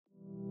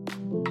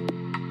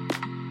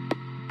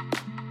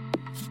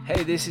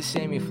Hey, this is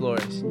Sammy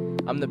Flores.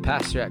 I'm the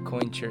pastor at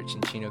Coin Church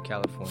in Chino,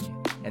 California,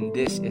 and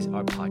this is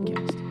our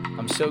podcast.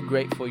 I'm so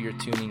grateful you're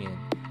tuning in.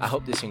 I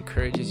hope this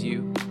encourages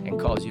you and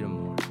calls you to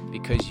more,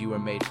 because you are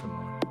made for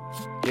more.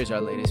 Here's our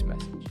latest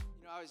message.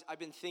 I've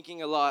been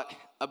thinking a lot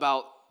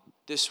about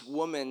this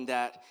woman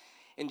that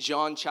in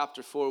John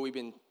chapter 4, we've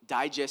been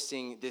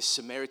digesting this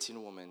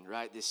Samaritan woman,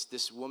 right?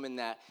 This woman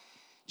that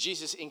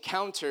Jesus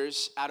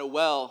encounters at a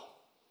well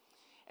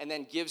and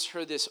then gives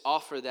her this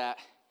offer that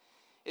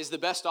is the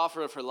best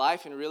offer of her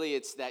life, and really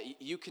it's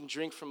that you can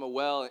drink from a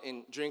well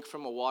and drink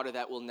from a water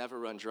that will never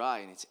run dry,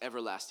 and it's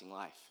everlasting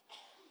life.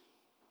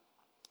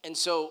 And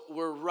so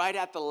we're right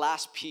at the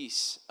last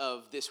piece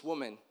of this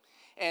woman,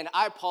 and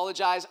I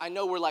apologize. I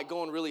know we're like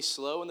going really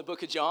slow in the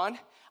book of John.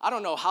 I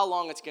don't know how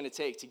long it's going to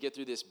take to get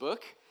through this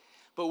book,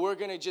 but we're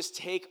going to just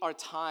take our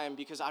time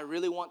because I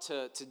really want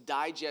to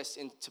digest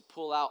and to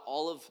pull out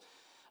all of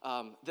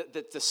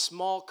the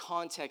small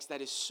context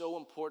that is so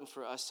important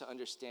for us to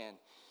understand.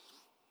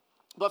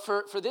 But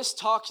for this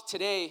talk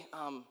today,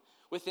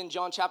 within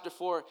John chapter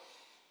 4,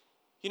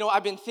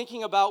 I've been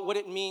thinking about what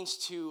it means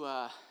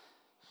to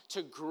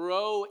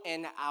grow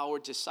in our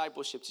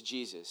discipleship to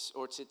Jesus,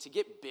 or to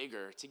get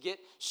bigger, to get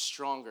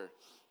stronger.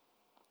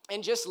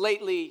 And just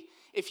lately,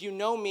 if you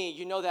know me,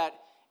 you know that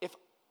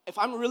if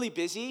I'm really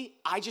busy,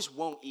 I just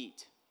won't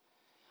eat.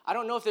 I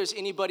don't know if there's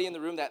anybody in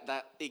the room that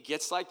it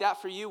gets like that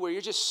for you, where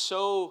you're just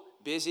so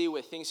busy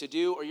with things to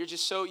do, or you're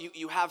just so,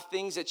 you have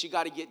things that you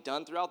got to get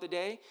done throughout the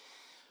day.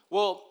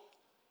 Well,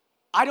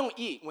 I don't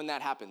eat when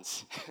that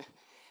happens.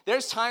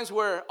 There's times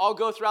where I'll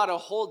go throughout a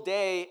whole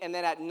day, and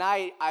then at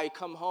night I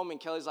come home and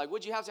Kelly's like,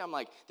 "What'd you have today?" I'm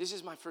like, "This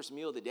is my first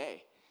meal of the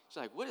day." She's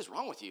like, "What is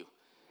wrong with you?"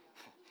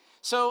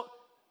 So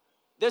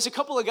there's a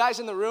couple of guys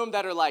in the room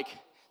that are like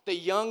the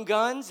young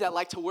guns that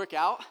like to work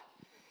out,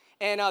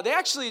 and they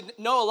actually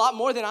know a lot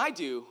more than I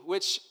do,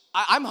 which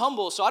I'm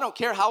humble, so I don't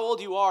care how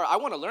old you are. I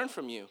want to learn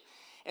from you.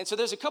 And so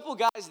there's a couple of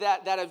guys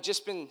that have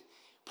just been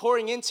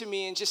pouring into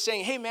me and just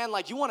saying, "Hey man,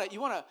 like you want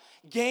to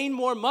gain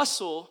more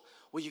muscle,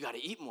 well, you got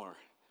to eat more."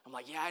 I'm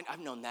like, "Yeah,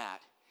 I've known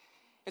that."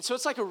 And so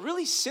it's like a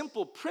really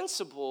simple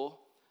principle,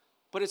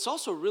 but it's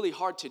also really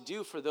hard to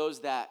do for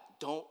those that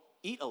don't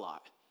eat a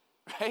lot,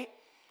 right?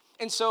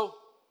 And so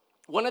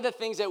one of the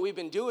things that we've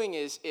been doing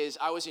is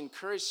I was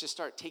encouraged to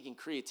start taking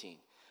creatine.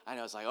 I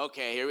know, it's like,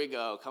 okay, here we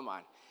go, come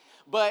on.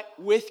 But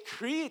with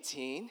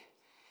creatine,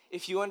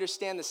 if you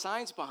understand the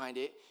science behind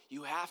it,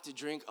 you have to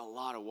drink a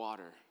lot of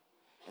water.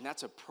 And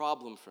that's a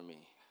problem for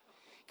me,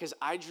 because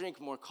I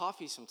drink more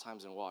coffee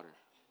sometimes than water.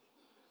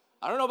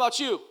 I don't know about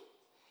you.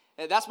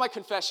 That's my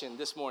confession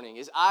this morning,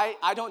 is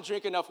I don't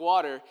drink enough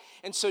water.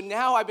 And so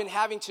now I've been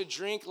having to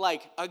drink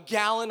like a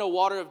gallon of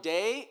water a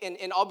day.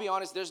 And I'll be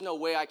honest, there's no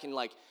way I can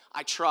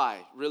I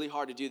try really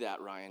hard to do that,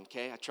 Ryan,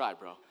 okay? I tried,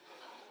 bro.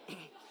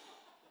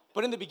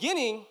 But in the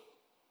beginning,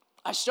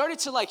 I started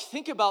to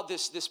think about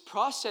this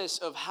process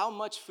of how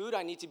much food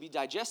I need to be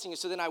digesting. And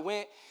so then I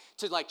went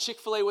to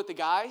Chick-fil-A with the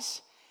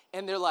guys.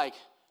 And they're like,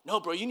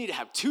 "No, bro, you need to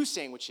have 2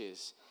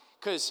 sandwiches.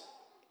 Because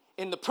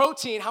in the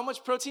protein, how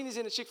much protein is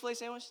in a Chick-fil-A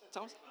sandwich,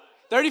 Thomas?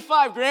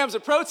 35 grams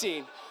of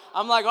protein."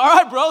 I'm like, "All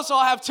right, bro, so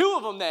I'll have 2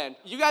 of them then.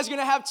 You guys going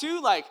to have 2?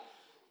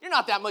 You're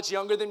not that much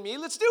younger than me.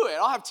 Let's do it.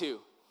 I'll have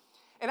 2.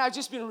 And I've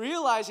just been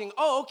realizing,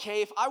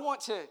 okay, if I want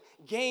to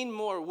gain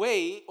more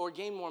weight or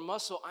gain more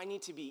muscle, I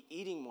need to be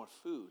eating more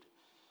food.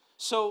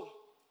 So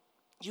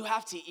you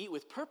have to eat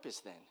with purpose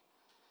then.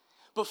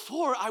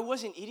 Before, I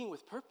wasn't eating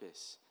with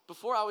purpose.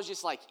 Before, I was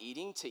just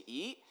eating to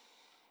eat,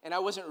 and I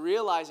wasn't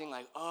realizing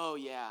oh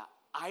yeah,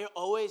 I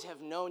always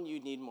have known you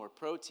need more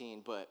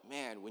protein, but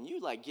man, when you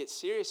get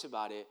serious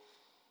about it,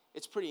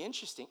 it's pretty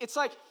interesting. It's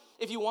like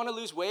if you want to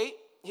lose weight,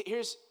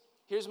 here's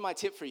my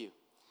tip for you.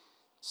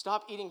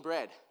 Stop eating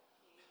bread.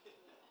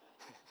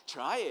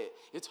 Try it.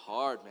 It's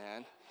hard,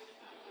 man.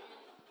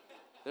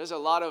 There's a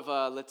lot of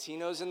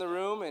Latinos in the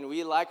room, and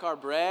we like our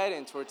bread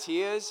and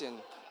tortillas,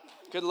 and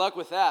good luck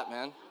with that,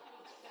 man.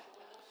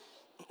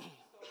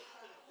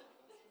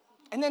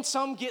 And then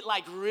some get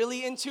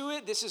really into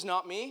it. This is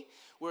not me,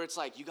 where it's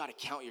you got to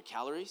count your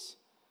calories.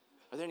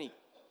 Are there any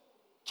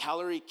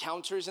calorie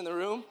counters in the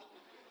room?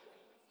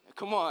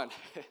 Come on.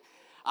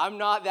 I'm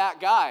not that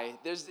guy.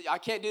 I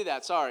can't do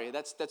that. Sorry.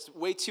 That's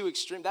way too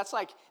extreme. That's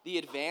the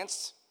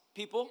advanced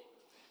people.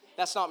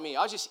 That's not me.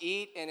 I'll just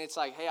eat, and it's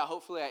hey,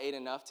 hopefully I ate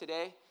enough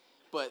today.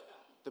 But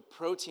the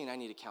protein, I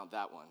need to count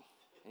that one.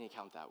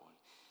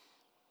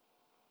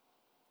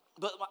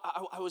 But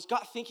I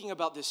got thinking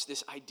about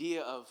this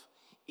idea of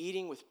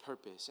eating with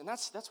purpose. And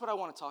that's what I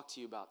want to talk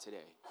to you about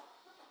today.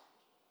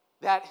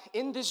 That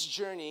in this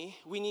journey,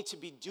 we need to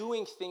be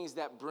doing things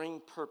that bring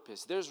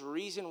purpose. There's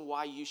reason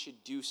why you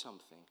should do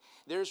something.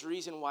 There's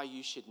reason why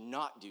you should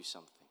not do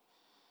something.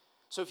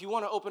 So if you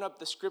want to open up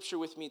the scripture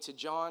with me to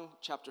John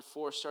chapter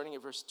 4, starting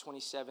at verse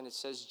 27, it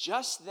says,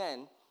 "Just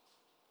then,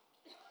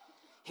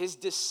 his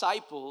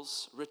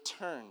disciples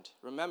returned."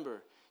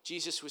 Remember,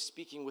 Jesus was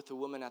speaking with the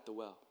woman at the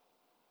well.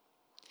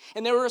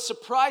 And they were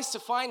surprised to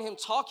find him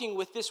talking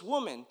with this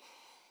woman.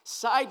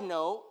 Side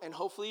note, and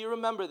hopefully you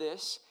remember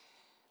this,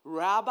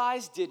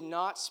 Rabbis did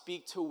not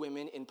speak to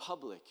women in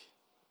public.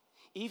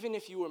 Even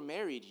if you were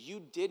married,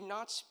 you did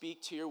not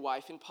speak to your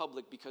wife in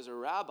public because a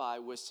rabbi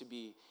was to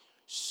be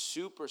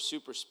super,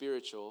 super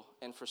spiritual,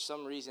 and for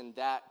some reason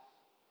that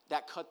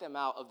cut them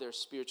out of their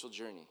spiritual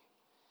journey.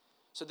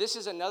 So this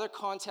is another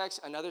context,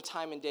 another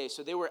time and day.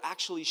 So they were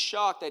actually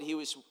shocked that he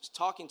was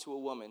talking to a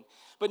woman.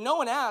 But no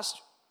one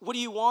asked, what do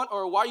you want,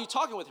 or why are you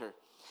talking with her?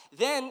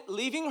 Then,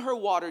 leaving her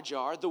water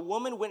jar, the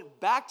woman went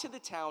back to the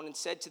town and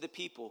said to the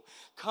people,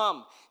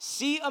 come,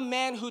 see a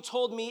man who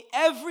told me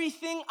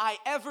everything I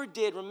ever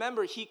did.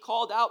 Remember, he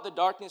called out the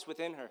darkness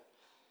within her.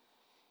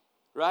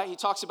 Right? He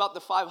talks about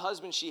the 5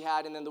 husbands she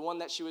had, and then the one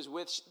that she was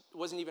with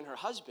wasn't even her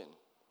husband.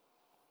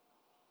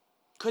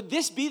 Could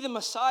this be the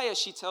Messiah,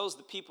 she tells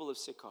the people of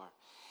Sychar.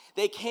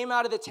 They came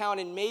out of the town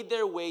and made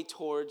their way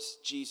towards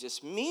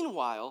Jesus.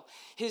 Meanwhile,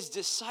 his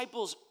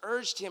disciples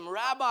urged him,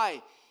 Rabbi,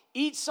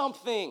 eat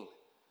something.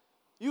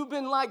 You've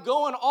been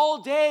going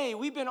all day.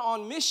 We've been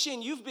on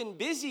mission. You've been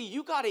busy.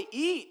 You got to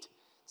eat.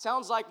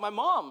 Sounds like my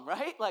mom,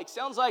 right?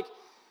 Sounds like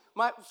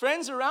my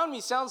friends around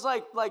me. Sounds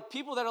like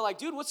people that are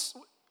dude,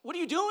 what are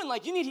you doing?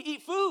 You need to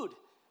eat food.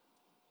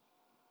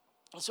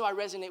 And so I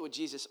resonate with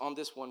Jesus on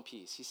this one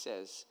piece. He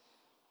says,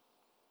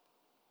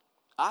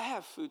 I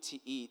have food to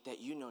eat that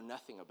you know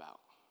nothing about.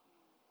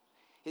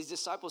 His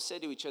disciples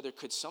said to each other,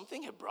 could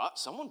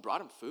someone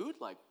brought him food?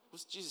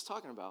 What's Jesus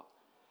talking about?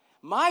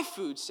 My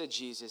food, said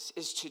Jesus,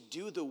 is to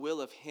do the will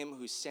of him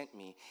who sent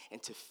me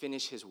and to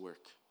finish his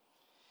work.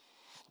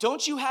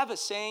 Don't you have a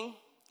saying,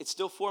 it's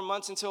still 4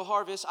 months until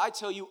harvest? I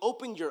tell you,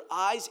 open your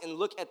eyes and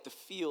look at the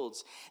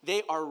fields.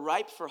 They are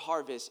ripe for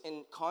harvest.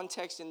 In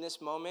context, in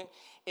this moment,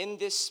 in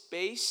this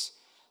space,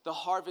 the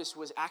harvest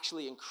was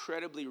actually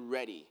incredibly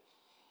ready.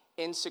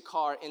 In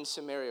Sychar, in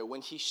Samaria,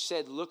 when he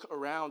said, look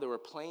around, there were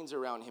plains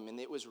around him, and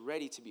it was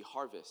ready to be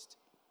harvested.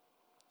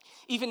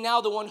 Even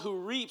now, the one who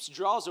reaps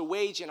draws a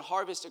wage and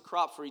harvests a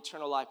crop for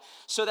eternal life,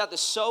 so that the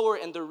sower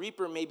and the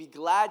reaper may be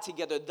glad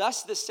together.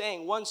 Thus the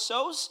saying, one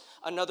sows,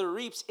 another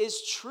reaps,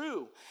 is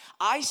true.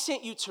 I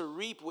sent you to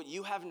reap what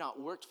you have not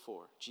worked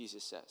for,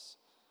 Jesus says.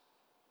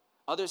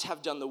 Others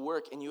have done the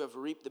work, and you have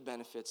reaped the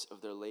benefits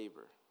of their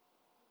labor.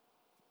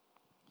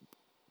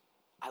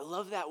 I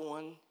love that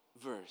one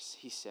verse.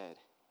 He said,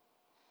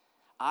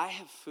 I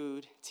have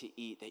food to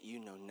eat that you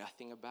know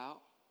nothing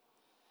about.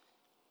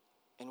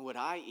 And what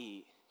I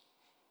eat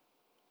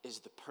is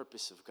the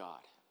purpose of God.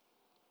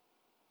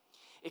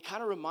 It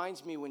kind of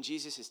reminds me when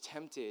Jesus is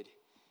tempted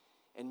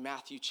in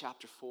Matthew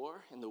chapter 4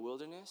 in the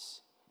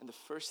wilderness. And the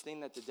first thing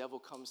that the devil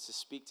comes to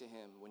speak to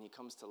him when he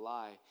comes to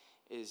lie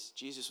is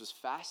Jesus was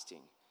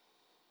fasting.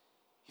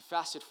 He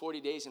fasted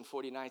 40 days and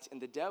 40 nights.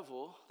 And the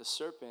devil, the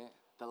serpent,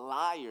 the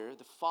liar,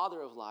 the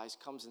father of lies,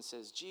 comes and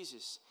says,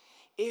 Jesus,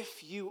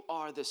 if you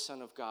are the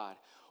Son of God,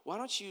 why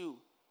don't you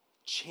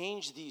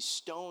change these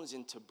stones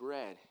into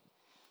bread?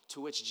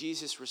 To which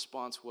Jesus'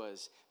 response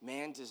was,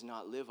 man does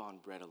not live on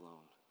bread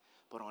alone,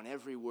 but on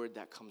every word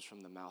that comes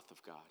from the mouth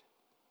of God.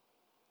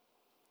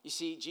 You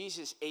see,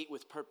 Jesus ate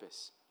with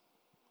purpose.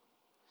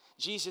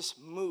 Jesus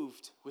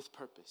moved with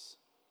purpose.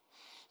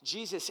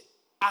 Jesus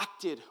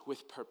acted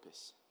with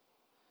purpose.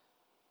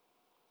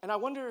 And I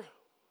wonder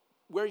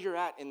where you're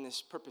at in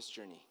this purpose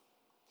journey.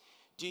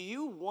 Do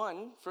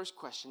you, first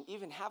question,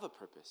 even have a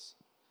purpose?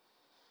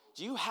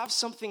 Do you have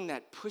something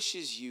that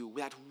pushes you,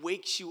 that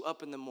wakes you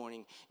up in the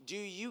morning? Do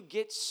you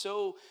get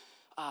so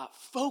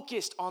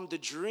focused on the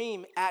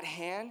dream at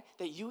hand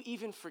that you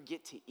even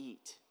forget to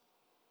eat?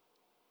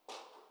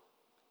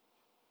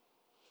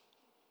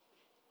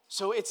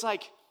 So it's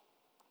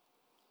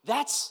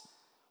that's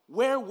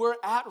where we're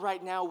at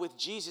right now with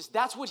Jesus.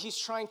 That's what he's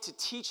trying to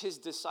teach his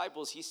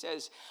disciples. He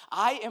says,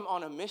 I am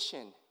on a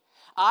mission.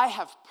 I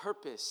have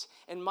purpose,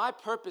 and my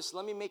purpose,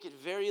 let me make it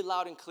very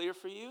loud and clear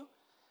for you,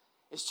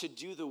 is to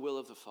do the will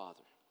of the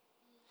Father.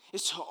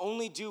 Is to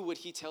only do what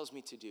he tells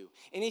me to do.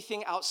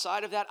 Anything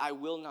outside of that, I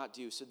will not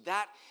do. So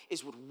that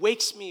is what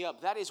wakes me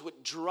up. That is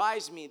what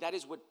drives me. That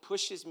is what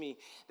pushes me.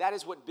 That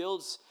is what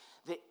builds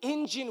the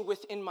engine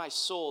within my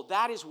soul.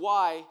 That is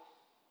why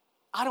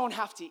I don't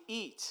have to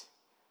eat,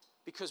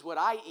 because what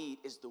I eat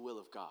is the will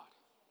of God.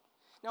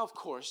 Now, of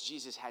course,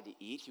 Jesus had to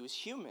eat. He was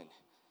human.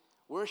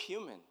 We're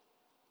human.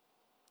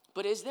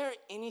 But is there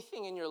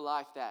anything in your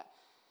life that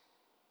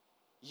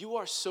you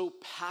are so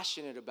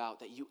passionate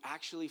about that you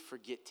actually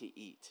forget to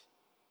eat?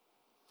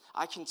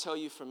 I can tell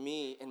you, for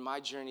me, in my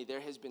journey, there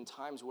has been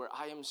times where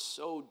I am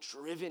so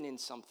driven in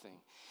something.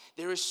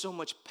 There is so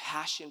much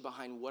passion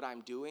behind what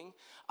I'm doing.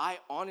 I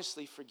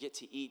honestly forget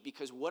to eat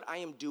because what I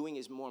am doing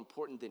is more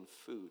important than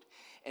food.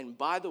 And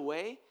by the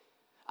way,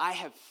 I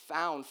have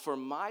found for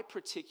my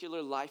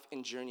particular life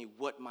and journey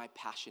what my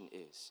passion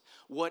is,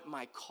 what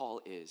my call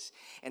is.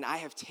 And I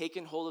have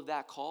taken hold of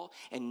that call,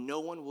 and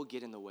no one will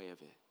get in the way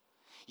of it.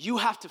 You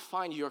have to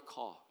find your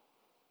call.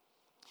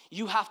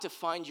 You have to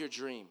find your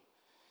dream.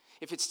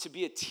 If it's to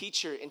be a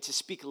teacher and to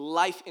speak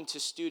life into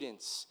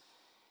students,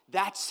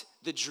 that's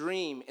the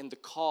dream and the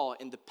call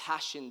and the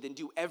passion. Then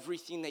do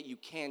everything that you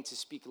can to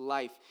speak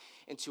life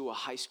into a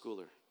high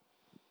schooler.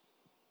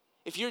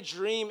 If your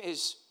dream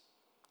is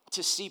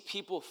to see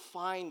people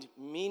find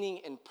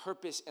meaning and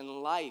purpose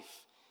in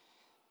life,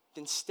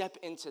 then step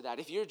into that.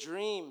 If your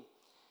dream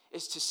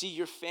is to see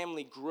your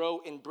family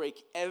grow and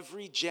break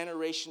every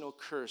generational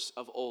curse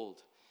of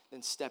old,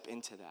 then step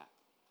into that.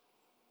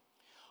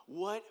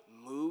 What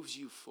moves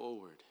you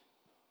forward?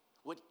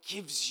 What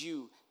gives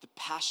you the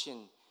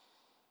passion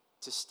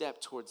to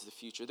step towards the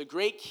future? The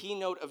great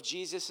keynote of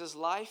Jesus'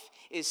 life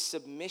is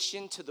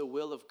submission to the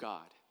will of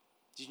God.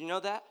 Did you know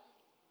that?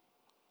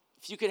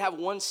 If you could have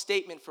one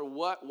statement for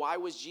why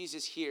was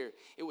Jesus here,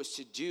 it was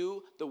to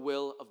do the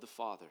will of the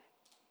Father.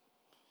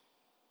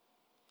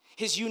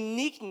 His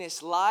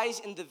uniqueness lies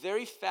in the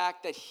very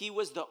fact that he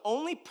was the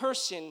only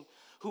person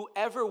who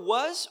ever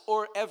was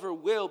or ever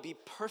will be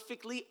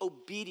perfectly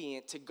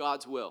obedient to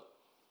God's will.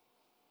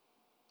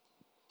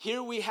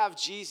 Here we have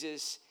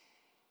Jesus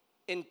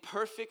in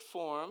perfect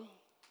form,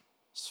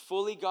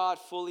 fully God,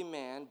 fully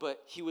man,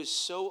 but he was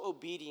so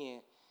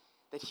obedient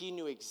that he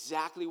knew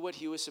exactly what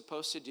he was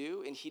supposed to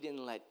do, and he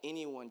didn't let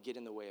anyone get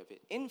in the way of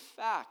it. In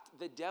fact,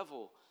 the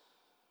devil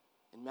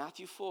in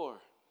Matthew 4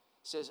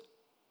 says,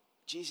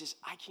 Jesus,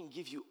 I can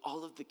give you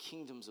all of the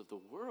kingdoms of the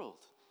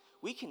world.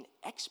 We can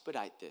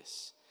expedite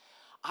this.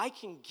 I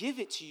can give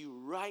it to you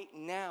right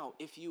now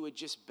if you would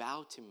just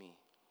bow to me.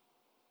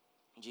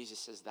 And Jesus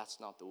says, that's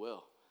not the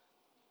will.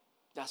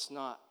 That's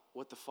not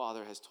what the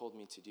Father has told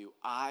me to do.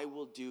 I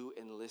will do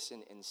and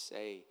listen and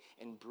say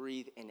and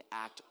breathe and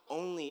act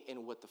only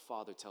in what the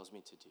Father tells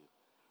me to do.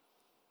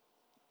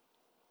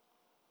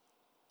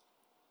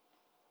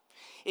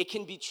 It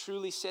can be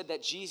truly said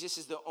that Jesus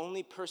is the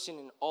only person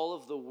in all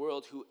of the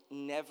world who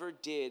never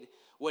did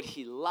what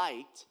he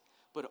liked,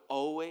 but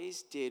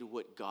always did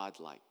what God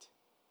liked.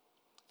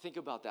 Think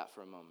about that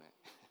for a moment.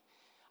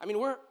 I mean,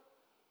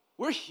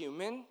 we're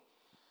human.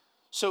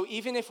 So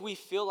even if we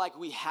feel like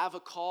we have a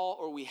call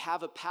or we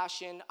have a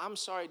passion, I'm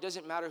sorry, it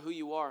doesn't matter who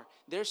you are.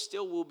 There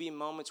still will be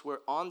moments where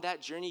on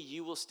that journey,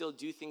 you will still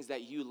do things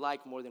that you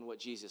like more than what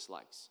Jesus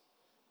likes.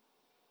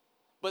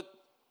 But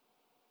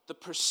the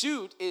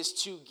pursuit is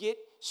to get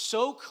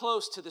so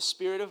close to the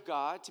Spirit of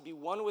God, to be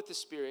one with the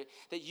Spirit,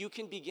 that you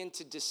can begin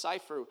to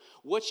decipher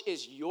which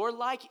is your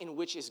like and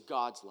which is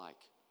God's like.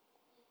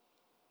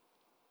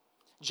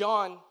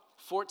 John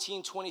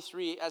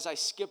 14:23, as I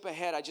skip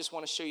ahead, I just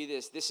want to show you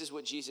this. This is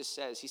what Jesus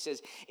says. He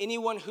says,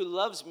 anyone who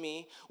loves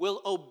me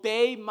will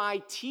obey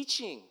my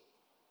teaching.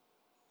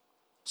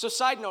 So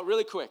side note,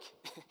 really quick.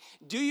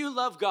 Do you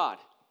love God?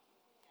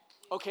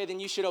 Okay, then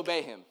you should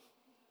obey him.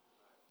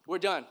 We're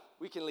done.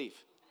 We can leave.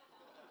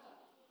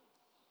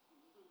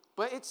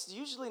 But it's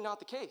usually not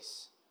the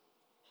case.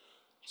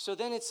 So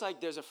then it's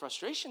like there's a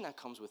frustration that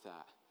comes with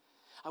that.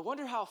 I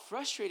wonder how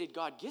frustrated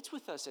God gets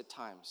with us at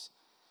times.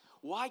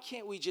 Why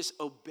can't we just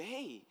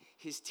obey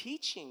his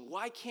teaching?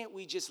 Why can't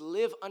we just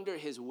live under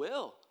his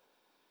will?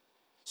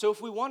 So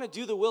if we want to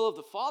do the will of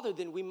the Father,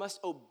 then we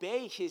must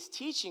obey his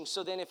teaching.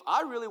 So then if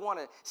I really want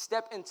to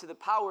step into the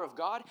power of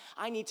God,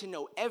 I need to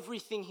know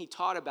everything he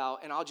taught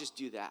about, and I'll just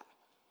do that.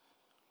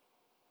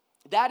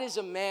 That is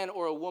a man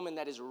or a woman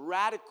that is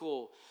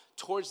radical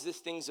towards the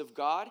things of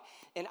God.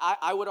 And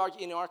I would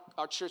argue in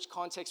our church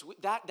context,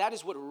 that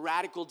is what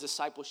radical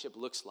discipleship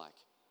looks like.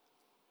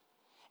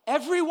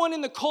 Everyone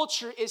in the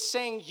culture is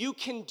saying, you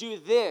can do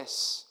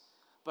this,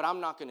 but I'm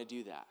not going to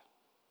do that.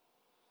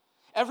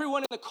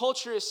 Everyone in the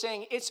culture is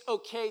saying, it's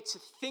okay to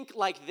think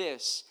like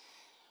this,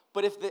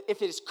 but if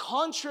it is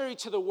contrary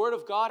to the word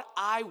of God,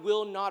 I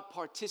will not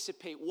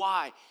participate.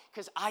 Why?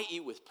 Because I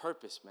eat with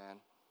purpose, man.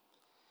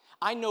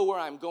 I know where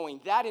I'm going.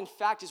 That, in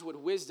fact, is what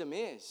wisdom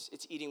is.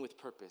 It's eating with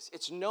purpose.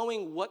 It's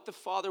knowing what the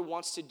Father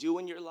wants to do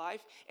in your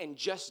life and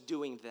just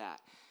doing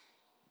that.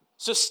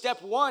 So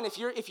step one, if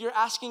you're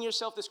asking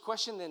yourself this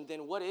question,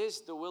 then what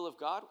is the will of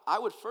God? I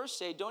would first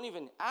say, don't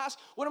even ask,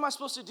 what am I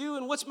supposed to do?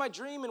 And what's my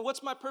dream? And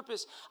what's my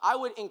purpose? I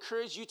would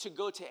encourage you to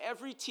go to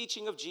every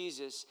teaching of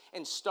Jesus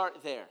and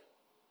start there.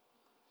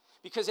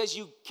 Because as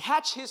you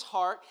catch his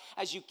heart,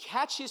 as you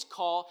catch his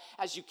call,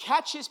 as you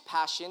catch his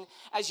passion,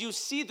 as you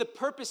see the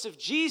purpose of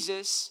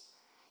Jesus,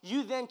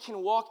 you then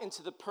can walk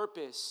into the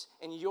purpose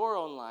in your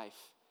own life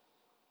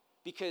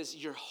because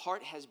your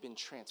heart has been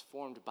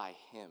transformed by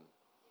him.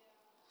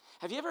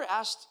 Have you ever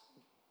asked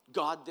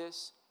God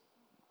this?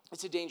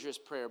 It's a dangerous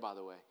prayer, by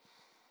the way.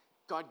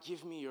 God,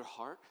 give me your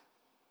heart.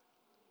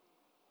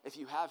 If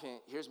you haven't,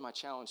 here's my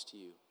challenge to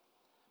you.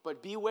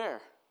 But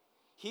beware,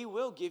 he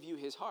will give you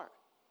his heart.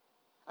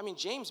 I mean,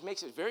 James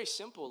makes it very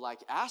simple, like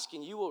ask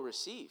and you will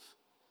receive.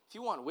 If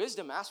you want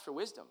wisdom, ask for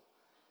wisdom.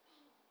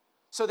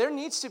 So there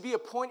needs to be a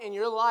point in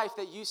your life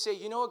that you say,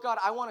 you know what, God,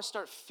 I want to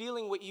start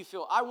feeling what you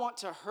feel. I want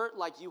to hurt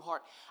like you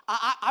heart.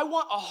 I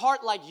want a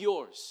heart like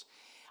yours.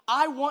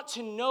 I want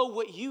to know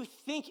what you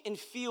think and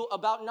feel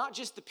about not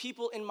just the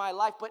people in my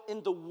life, but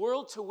in the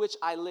world to which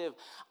I live.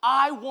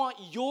 I want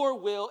your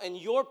will and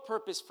your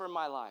purpose for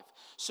my life.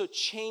 So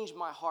change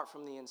my heart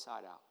from the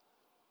inside out.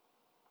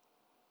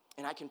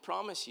 And I can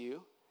promise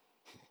you,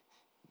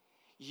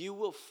 you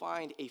will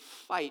find a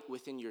fight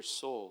within your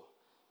soul.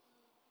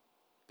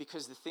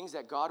 Because the things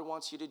that God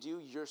wants you to do,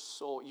 your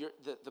soul,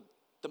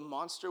 the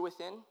monster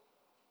within,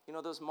 You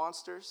know those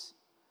monsters?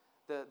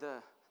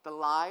 The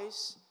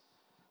lies,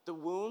 the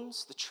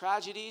wounds, the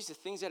tragedies, the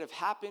things that have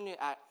happened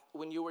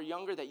when you were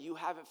younger that you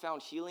haven't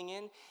found healing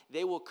in,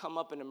 they will come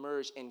up and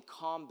emerge and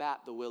combat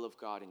the will of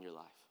God in your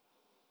life.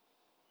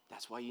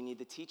 That's why you need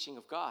the teaching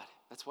of God.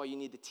 That's why you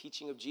need the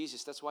teaching of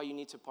Jesus. That's why you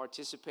need to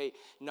participate,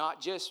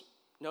 not just,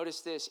 notice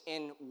this,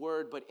 in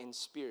word, but in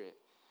spirit.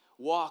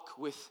 Walk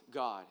with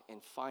God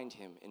and find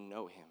him and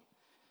know him.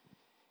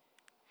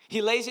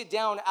 He lays it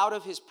down out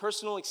of his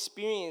personal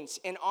experience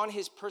and on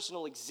his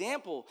personal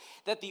example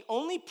that the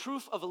only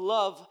proof of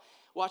love,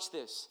 watch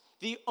this,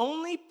 the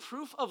only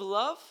proof of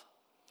love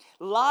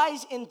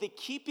lies in the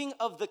keeping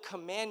of the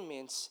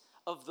commandments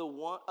of the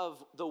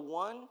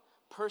one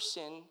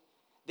person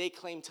they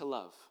claim to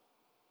love.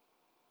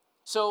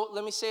 So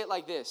let me say it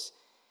like this.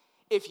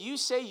 If you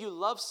say you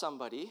love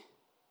somebody,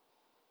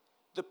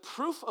 the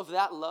proof of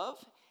that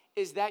love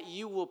is that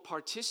you will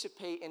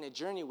participate in a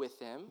journey with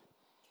them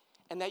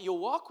and that you'll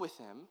walk with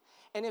them.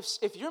 And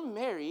if you're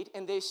married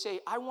and they say,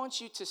 I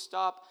want you to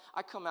stop,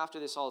 I come after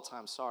this all the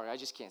time, sorry, I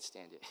just can't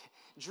stand it.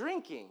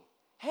 Drinking.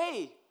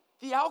 Hey,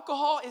 the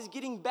alcohol is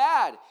getting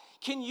bad.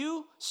 Can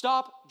you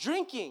stop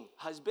drinking,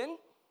 husband?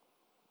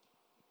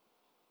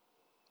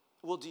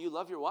 Well, do you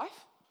love your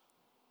wife?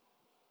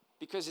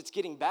 Because it's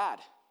getting bad.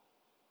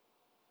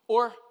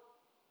 Or,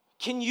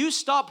 can you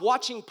stop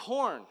watching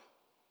porn?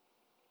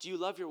 Do you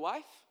love your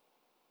wife?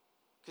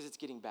 Because it's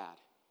getting bad.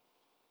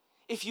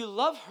 If you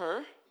love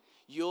her,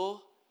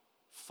 you'll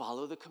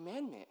follow the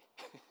commandment.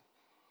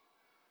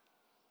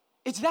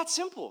 It's that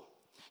simple.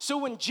 So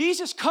when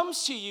Jesus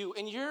comes to you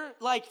and you're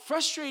like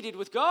frustrated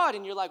with God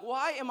and you're like,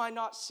 why am I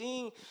not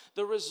seeing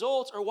the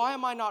results, or why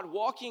am I not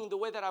walking the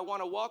way that I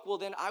want to walk? Well,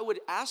 then I would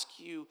ask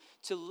you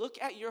to look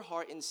at your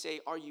heart and say,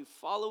 are you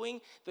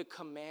following the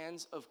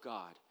commands of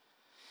God?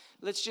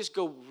 Let's just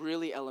go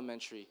really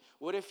elementary.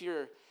 What if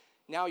your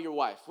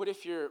wife, what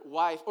if your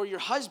wife or your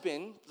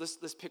husband,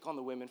 let's pick on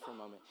the women for a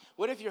moment.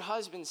 What if your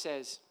husband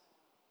says,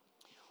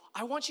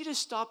 I want you to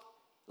stop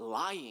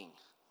lying.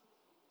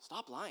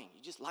 Stop lying.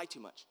 You just lie too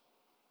much.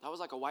 That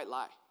was like a white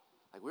lie.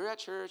 Like we were at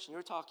church and you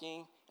were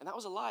talking, and that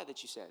was a lie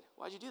that you said.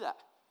 Why'd you do that?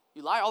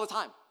 You lie all the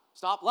time.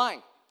 Stop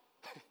lying.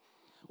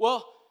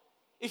 Well,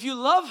 if you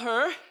love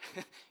her,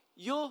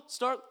 you'll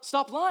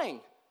stop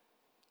lying.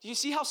 Do you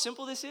see how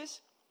simple this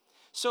is?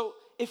 So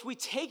if we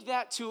take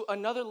that to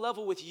another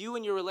level with you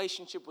and your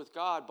relationship with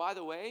God, by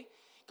the way,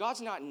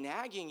 God's not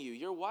nagging you.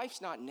 Your wife's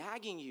not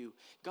nagging you.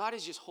 God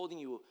is just holding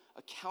you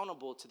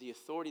accountable to the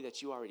authority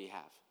that you already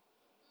have.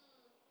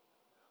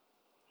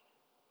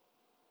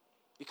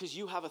 Because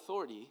you have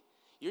authority,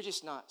 you're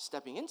just not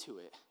stepping into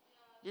it.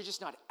 You're just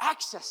not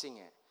accessing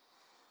it.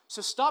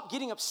 So stop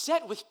getting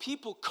upset with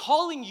people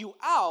calling you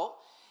out.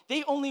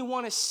 They only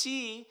want to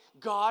see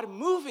God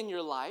move in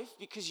your life,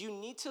 because you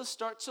need to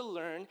start to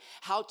learn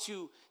how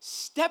to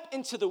step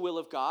into the will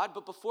of God.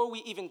 But before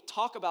we even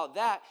talk about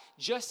that,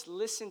 just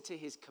listen to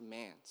his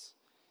commands.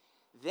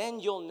 Then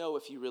you'll know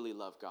if you really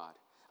love God.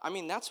 I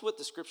mean, that's what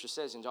the scripture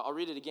says. And I'll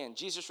read it again.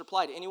 Jesus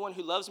replied, anyone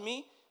who loves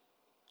me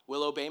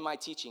will obey my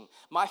teaching.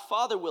 My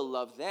Father will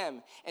love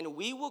them, and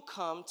we will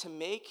come to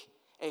make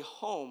a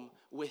home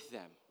with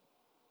them.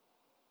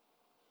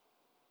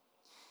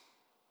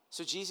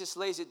 So Jesus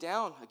lays it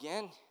down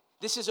again.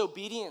 This is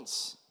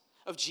obedience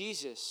of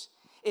Jesus.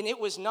 And it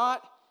was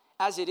not,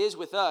 as it is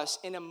with us,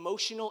 an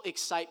emotional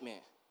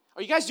excitement.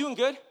 Are you guys doing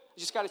good? I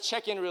just got to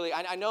check in really.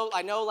 I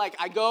know, like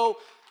I go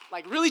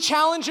like really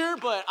challenger,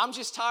 but I'm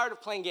just tired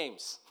of playing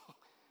games.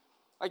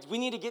 Like we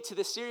need to get to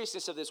the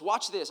seriousness of this.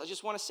 Watch this. I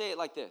just want to say it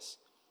like this.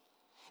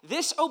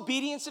 This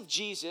obedience of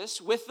Jesus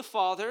with the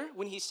Father,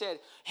 when he said,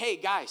 hey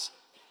guys,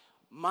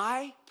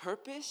 my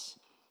purpose,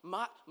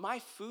 my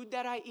food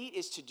that I eat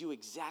is to do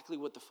exactly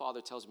what the Father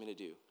tells me to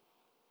do.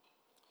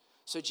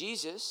 So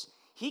Jesus,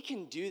 he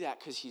can do that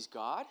because he's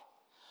God.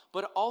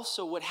 But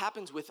also what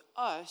happens with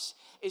us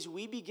is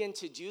we begin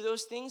to do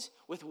those things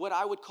with what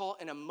I would call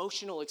an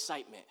emotional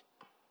excitement.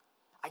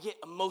 I get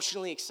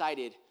emotionally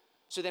excited.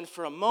 So then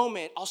for a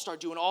moment, I'll start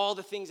doing all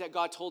the things that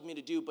God told me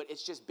to do, but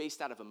it's just based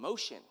out of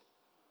emotion.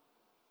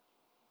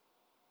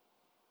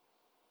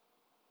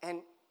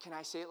 And can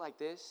I say it like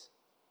this?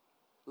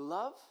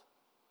 Love,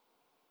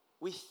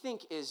 we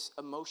think is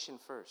emotion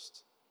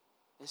first.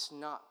 It's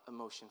not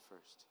emotion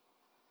first.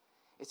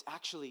 It's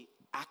actually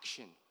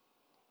action.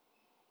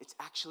 It's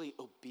actually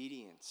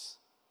obedience.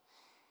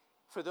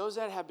 For those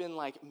that have been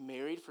like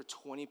married for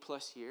 20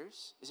 plus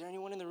years, is there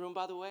anyone in the room,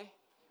 by the way?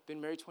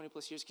 Been married 20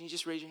 plus years? Can you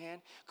just raise your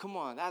hand? Come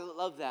on, I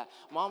love that.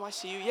 Mom, I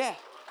see you. Yeah,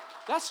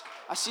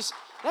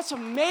 that's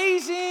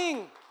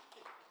amazing.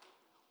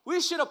 We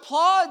should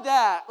applaud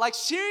that. Like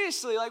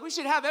seriously, like we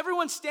should have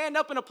everyone stand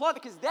up and applaud,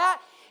 because that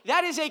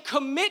is a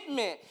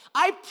commitment.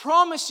 I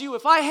promise you,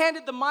 if I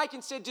handed the mic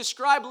and said,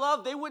 describe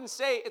love, they wouldn't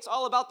say it's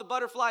all about the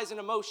butterflies and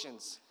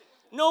emotions.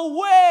 No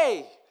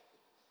way.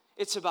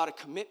 It's about a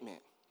commitment.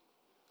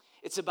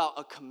 It's about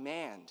a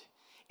command.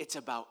 It's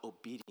about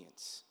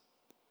obedience.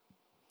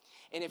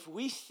 And if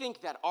we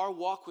think that our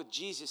walk with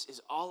Jesus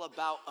is all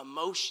about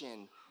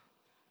emotion,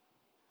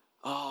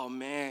 oh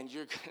man,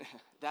 you're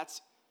gonna,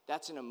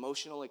 that's an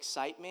emotional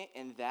excitement,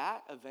 and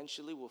that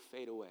eventually will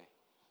fade away.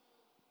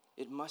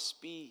 It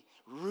must be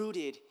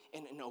rooted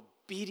in an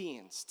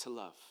obedience to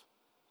love.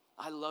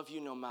 I love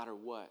you no matter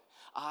what.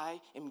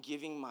 I am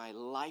giving my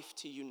life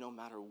to you no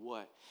matter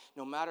what.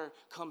 No matter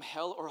come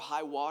hell or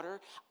high water,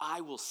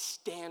 I will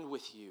stand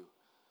with you.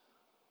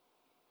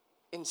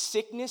 In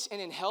sickness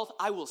and in health,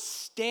 I will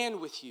stand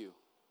with you.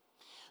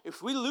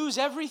 If we lose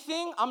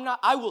everything,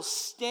 I will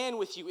stand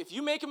with you. If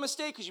you make a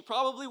mistake, because you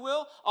probably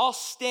will, I'll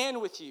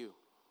stand with you.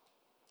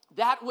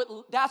 That's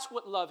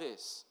what love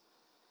is.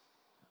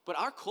 But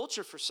our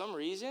culture, for some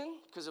reason,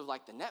 because of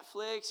like the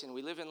Netflix, and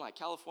we live in like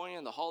California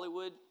and the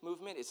Hollywood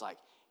movement, it's like,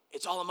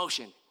 it's all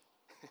emotion.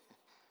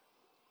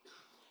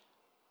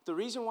 The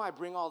reason why I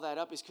bring all that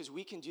up is because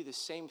we can do the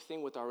same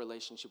thing with our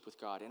relationship with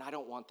God, and I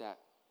don't want that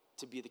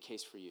to be the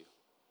case for you.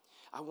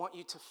 I want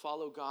you to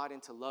follow God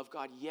and to love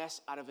God,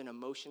 yes, out of an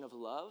emotion of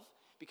love,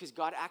 because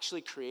God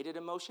actually created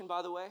emotion,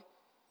 by the way.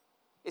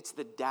 It's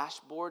the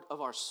dashboard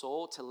of our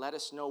soul to let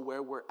us know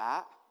where we're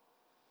at.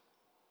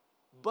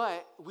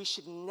 But we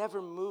should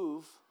never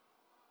move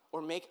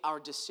or make our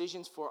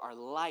decisions for our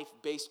life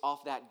based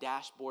off that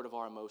dashboard of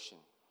our emotion.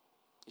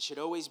 It should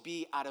always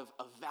be out of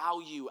a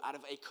value, out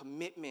of a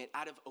commitment,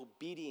 out of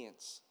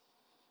obedience.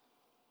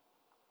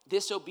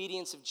 This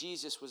obedience of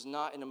Jesus was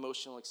not an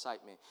emotional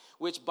excitement,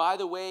 which, by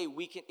the way,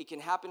 it can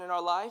happen in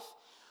our life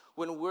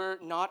when we're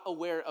not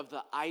aware of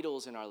the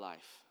idols in our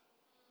life.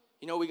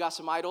 You know, we got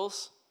some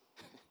idols.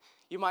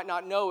 You might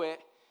not know it,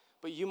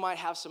 but you might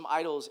have some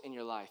idols in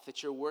your life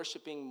that you're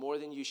worshiping more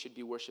than you should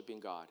be worshiping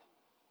God.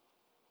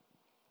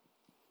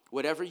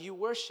 Whatever you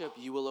worship,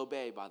 you will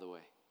obey, by the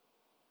way.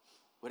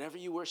 Whatever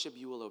you worship,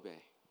 you will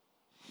obey.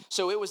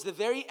 So it was the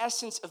very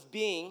essence of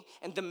being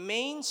and the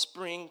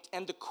mainspring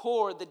and the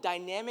core, the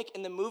dynamic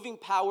and the moving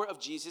power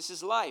of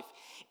Jesus' life.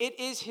 It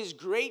is his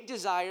great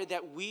desire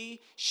that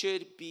we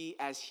should be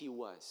as he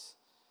was.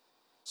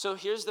 So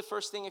here's the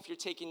first thing if you're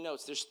taking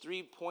notes. There's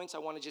 3 points I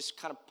want to just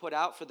kind of put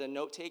out for the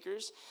note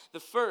takers. The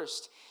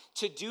first,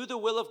 to do the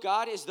will of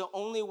God is the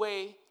only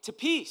way to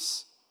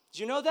peace.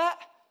 Do you know that?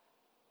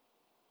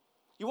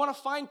 You want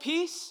to find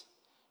peace?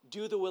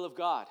 Do the will of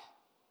God.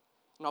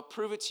 And I'll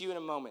prove it to you in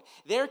a moment.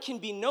 There can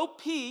be no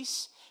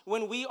peace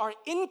when we are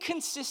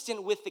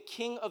inconsistent with the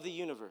King of the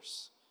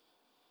universe.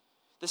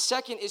 The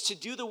second is to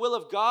do the will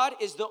of God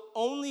is the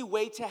only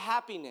way to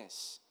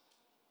happiness.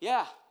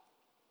 Yeah.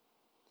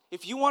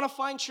 If you want to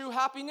find true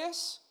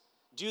happiness,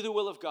 do the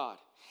will of God.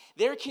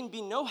 There can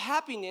be no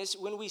happiness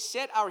when we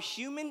set our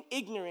human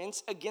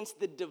ignorance against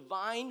the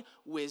divine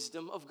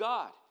wisdom of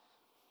God.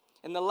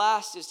 And the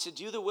last is to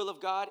do the will of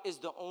God is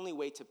the only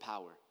way to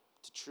power,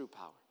 to true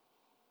power.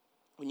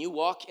 When you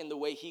walk in the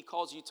way he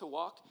calls you to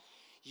walk,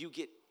 you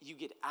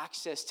get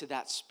access to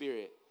that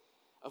Spirit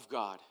of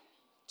God,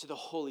 to the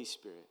Holy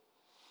Spirit.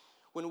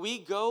 When we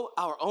go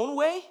our own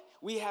way,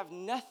 we have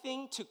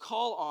nothing to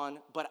call on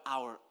but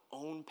our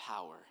own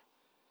power.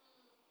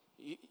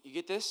 You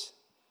get this?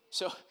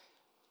 So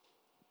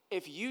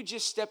if you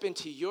just step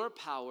into your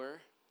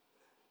power,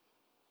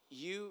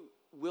 you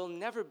will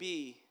never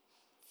be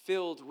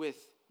filled with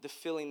the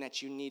filling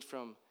that you need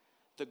from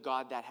the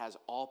God that has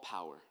all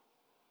power.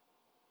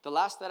 The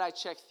last that I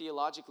checked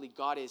theologically,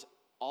 God is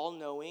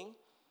all-knowing,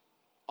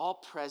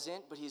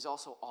 all-present, but he's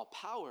also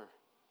all-power.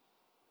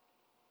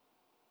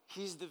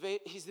 He's the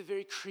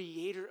very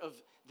creator of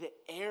the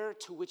air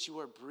to which you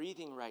are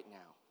breathing right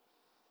now.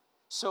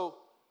 So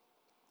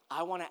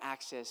I want to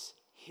access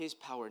his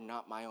power,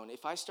 not my own.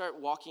 If I start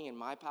walking in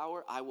my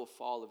power, I will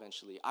fall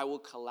eventually. I will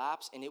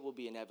collapse, and it will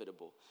be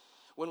inevitable.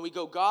 When we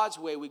go God's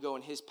way, we go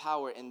in his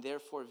power, and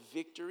therefore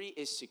victory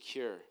is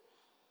secure.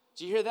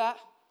 Do you hear that?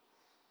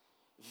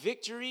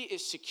 Victory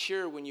is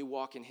secure when you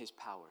walk in his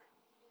power.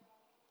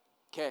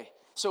 Okay,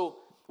 so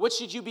what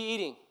should you be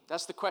eating?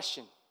 That's the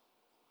question.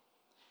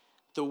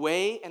 The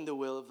way and the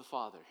will of the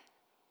Father.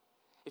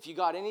 If you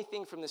got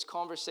anything from this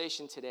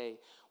conversation today,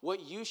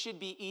 what you should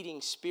be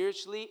eating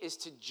spiritually is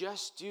to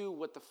just do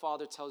what the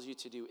Father tells you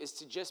to do, is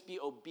to just be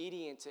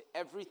obedient to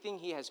everything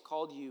he has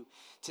called you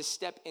to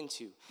step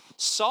into.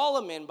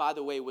 Solomon, by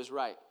the way, was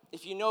right.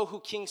 If you know who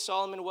King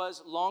Solomon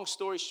was, long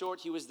story short,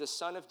 he was the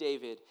son of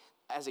David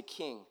as a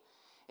king,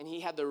 and he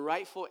had the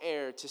rightful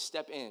heir to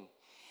step in.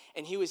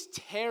 And he was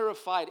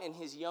terrified in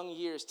his young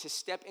years to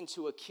step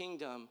into a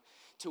kingdom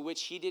to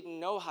which he didn't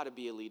know how to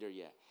be a leader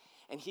yet.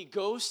 And he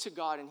goes to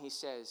God and he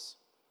says,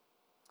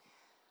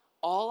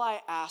 all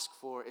I ask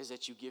for is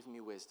that you give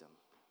me wisdom.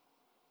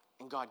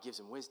 And God gives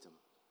him wisdom.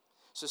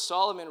 So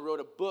Solomon wrote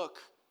a book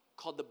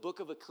called the Book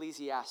of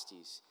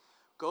Ecclesiastes.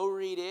 Go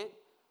read it,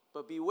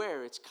 but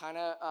beware, it's kind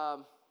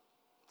of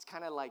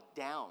like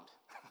downed.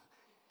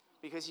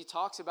 Because he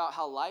talks about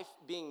how life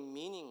being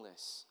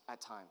meaningless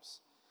at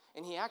times.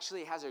 And he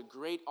actually has a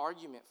great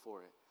argument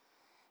for it.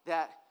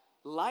 That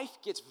life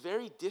gets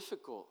very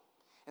difficult.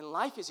 And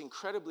life is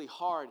incredibly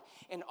hard.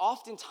 And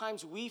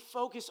oftentimes we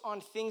focus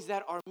on things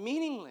that are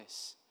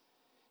meaningless,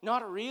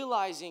 not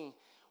realizing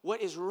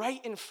what is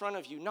right in front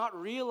of you, not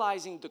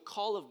realizing the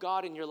call of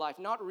God in your life,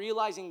 not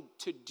realizing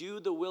to do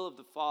the will of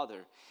the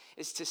Father,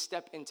 is to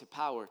step into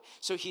power.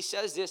 So he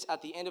says this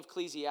at the end of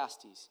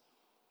Ecclesiastes.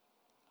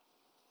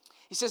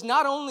 He says,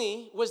 not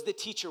only was the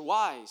teacher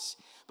wise,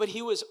 but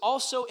he was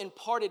also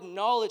imparted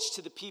knowledge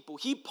to the people.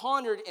 He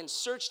pondered and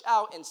searched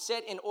out and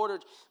set in order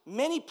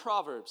many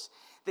proverbs.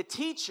 The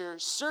teacher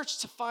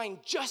searched to find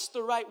just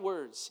the right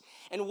words.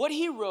 And what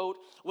he wrote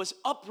was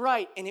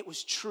upright and it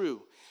was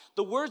true.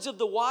 The words of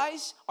the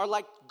wise are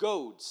like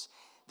goads.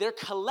 They're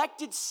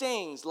collected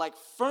sayings like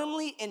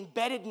firmly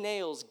embedded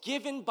nails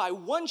given by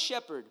one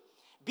shepherd.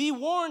 Be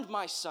warned,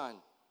 my son,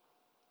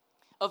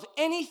 of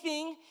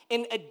anything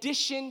in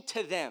addition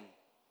to them.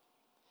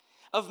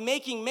 Of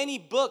making many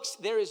books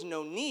there is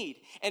no need,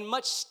 and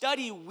much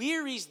study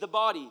wearies the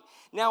body.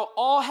 Now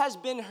all has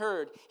been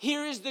heard.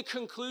 Here is the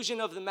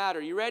conclusion of the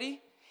matter. You ready?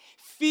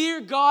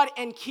 Fear God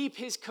and keep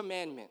his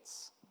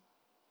commandments.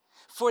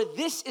 For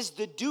this is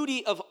the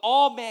duty of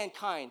all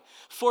mankind.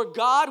 For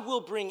God will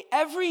bring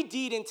every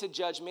deed into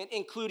judgment,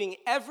 including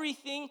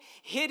everything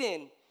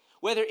hidden,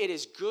 whether it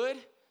is good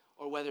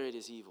or whether it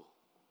is evil.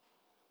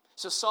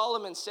 So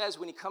Solomon says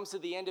when he comes to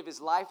the end of his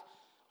life,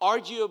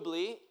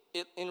 arguably,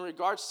 in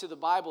regards to the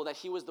Bible, that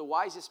he was the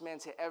wisest man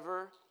to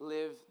ever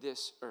live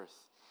this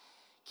earth.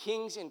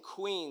 Kings and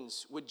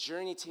queens would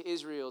journey to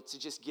Israel to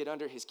just get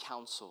under his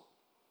counsel.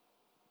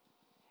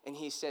 And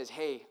he says,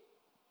 hey,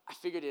 I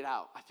figured it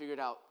out. I figured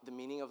out the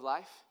meaning of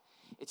life.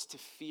 It's to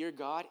fear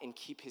God and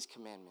keep his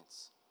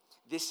commandments.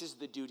 This is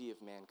the duty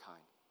of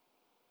mankind.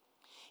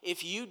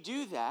 If you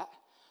do that,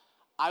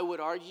 I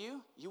would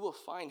argue you will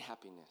find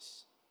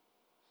happiness.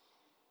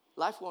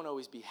 Life won't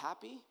always be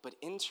happy, but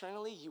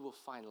internally you will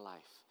find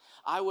life.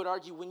 I would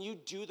argue when you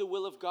do the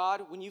will of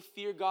God, when you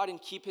fear God and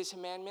keep his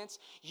commandments,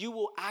 you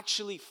will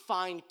actually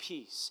find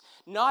peace.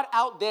 Not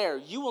out there.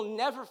 You will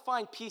never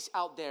find peace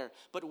out there,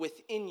 but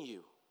within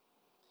you.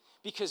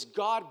 Because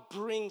God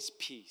brings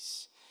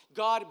peace.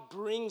 God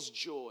brings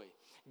joy.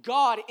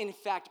 God, in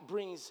fact,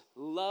 brings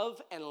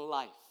love and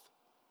life.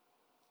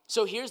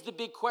 So here's the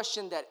big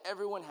question that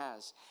everyone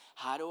has.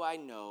 How do I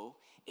know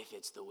if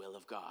it's the will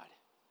of God?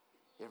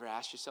 You ever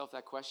ask yourself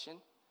that question?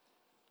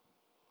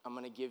 I'm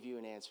going to give you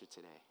an answer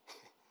today.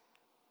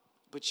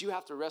 But you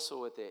have to wrestle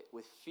with it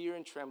with fear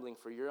and trembling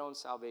for your own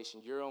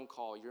salvation, your own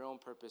call, your own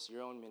purpose,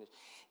 your own ministry.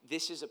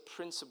 This is a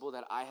principle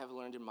that I have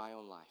learned in my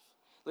own life.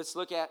 Let's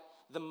look at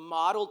the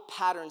modeled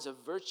patterns of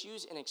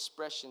virtues and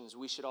expressions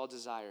we should all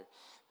desire.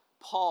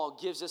 Paul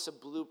gives us a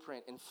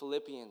blueprint in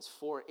Philippians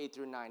 4, 8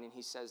 through 9, and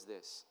he says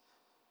this.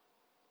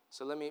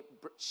 So let me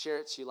share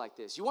it to you like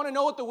this. You want to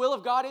know what the will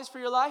of God is for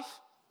your life?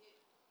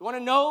 You want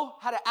to know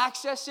how to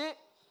access it?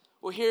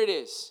 Well, here it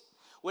is.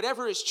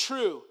 Whatever is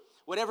true,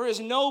 whatever is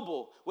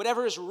noble,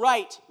 whatever is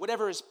right,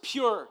 whatever is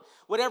pure,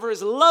 whatever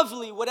is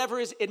lovely, whatever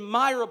is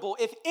admirable,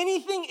 if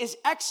anything is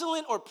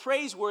excellent or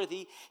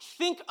praiseworthy,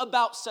 think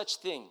about such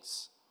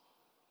things.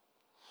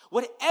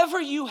 Whatever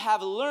you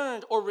have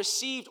learned or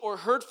received or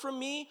heard from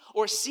me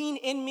or seen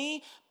in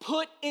me,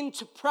 put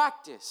into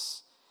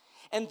practice,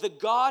 and the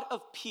God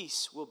of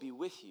peace will be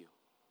with you.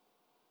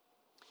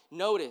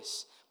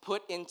 Notice,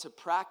 put into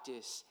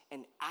practice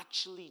and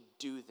actually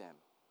do them.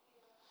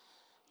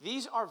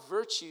 These are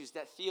virtues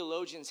that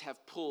theologians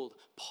have pulled.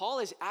 Paul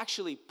is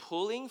actually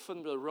pulling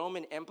from the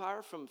Roman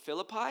Empire, from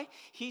Philippi.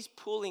 He's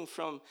pulling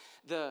from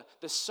the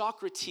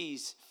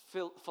Socrates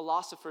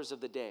philosophers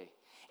of the day.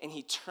 And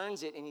he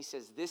turns it and he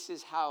says, this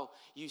is how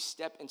you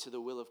step into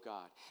the will of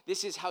God.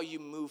 This is how you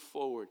move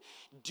forward.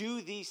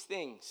 Do these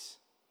things.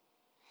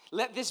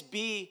 Let this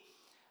be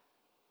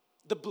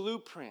the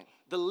blueprint,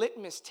 the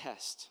litmus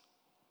test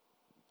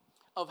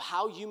of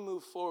how you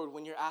move forward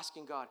when you're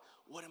asking God,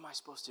 what am I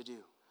supposed to do?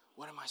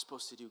 What am I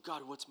supposed to do?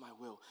 God, what's my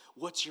will?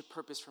 What's your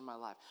purpose for my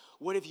life?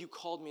 What have you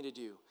called me to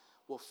do?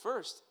 Well,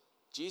 first,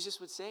 Jesus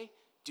would say,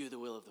 do the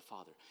will of the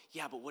Father.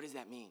 Yeah, but what does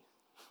that mean?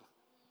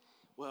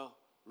 Well,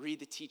 read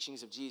the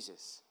teachings of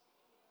Jesus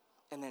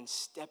and then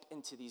step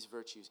into these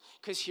virtues.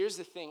 Because here's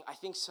the thing. I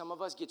think some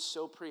of us get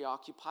so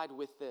preoccupied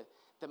with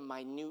the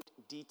minute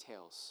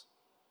details.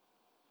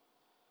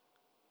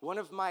 One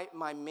of my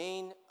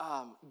main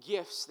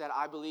gifts that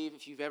I believe,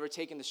 if you've ever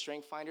taken the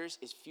Strength Finders,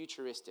 is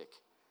futuristic.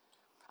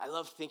 I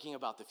love thinking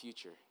about the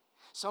future.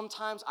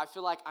 Sometimes I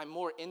feel like I'm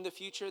more in the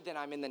future than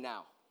I'm in the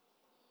now.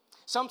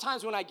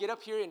 Sometimes when I get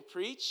up here and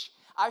preach,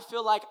 I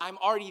feel like I'm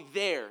already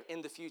there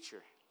in the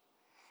future.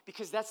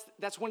 Because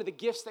that's one of the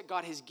gifts that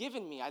God has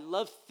given me. I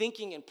love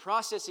thinking and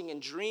processing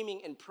and dreaming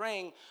and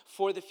praying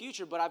for the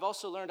future, but I've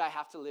also learned I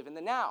have to live in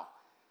the now.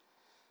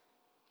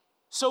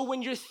 So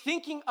when you're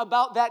thinking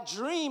about that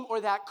dream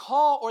or that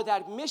call or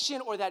that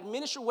mission or that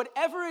ministry,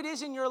 whatever it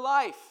is in your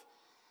life,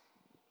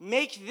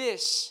 make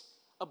this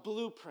a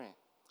blueprint.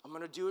 I'm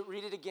going to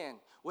read it again.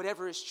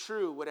 Whatever is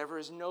true, whatever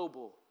is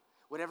noble,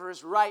 whatever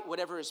is right,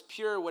 whatever is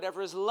pure,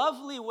 whatever is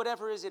lovely,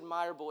 whatever is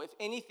admirable, if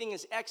anything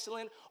is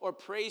excellent or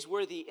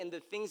praiseworthy in the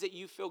things that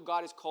you feel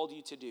God has called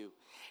you to do.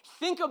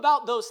 Think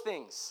about those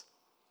things.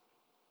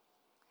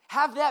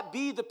 Have that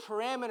be the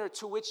parameter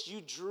to which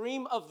you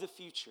dream of the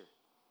future.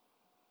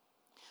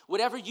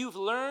 Whatever you've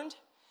learned,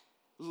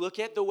 look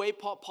at the way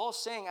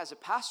Paul's saying as a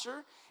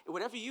pastor,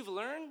 whatever you've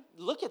learned,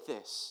 look at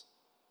this.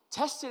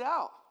 Test it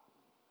out.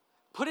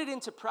 Put it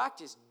into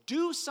practice.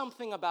 Do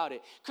something about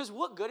it. Because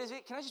what good is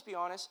it? Can I just be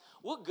honest?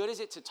 What good is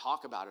it to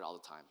talk about it all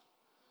the time?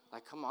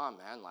 Like, come on,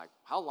 man. Like,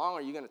 how long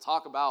are you going to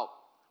talk about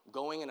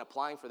going and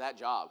applying for that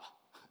job?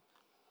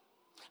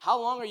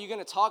 How long are you going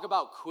to talk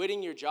about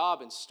quitting your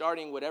job and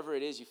starting whatever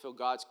it is you feel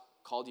God's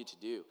called you to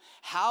do?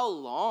 How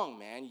long,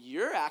 man?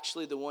 You're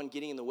actually the one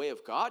getting in the way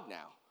of God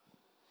now.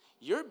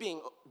 You're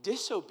being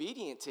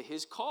disobedient to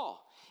his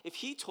call. If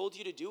he told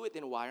you to do it,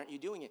 then why aren't you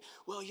doing it?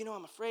 Well,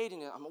 I'm afraid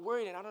and I'm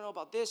worried and I don't know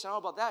about this and I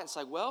don't know about that. And it's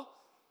like, well,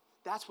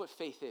 that's what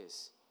faith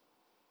is.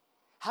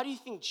 How do you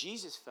think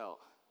Jesus felt?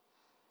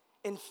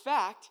 In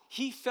fact,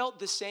 he felt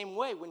the same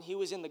way when he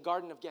was in the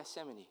Garden of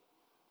Gethsemane.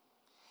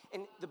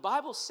 And the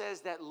Bible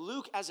says that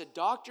Luke, as a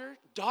doctor,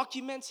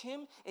 documents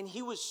him, and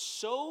he was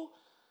so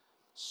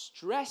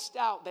stressed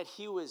out that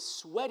he was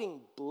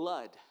sweating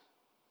blood.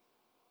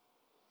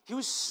 He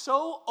was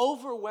so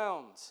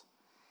overwhelmed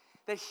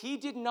that he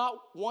did not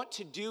want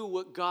to do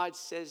what God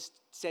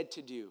said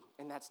to do,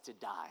 and that's to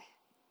die.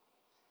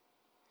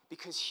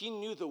 Because he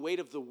knew the weight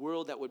of the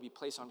world that would be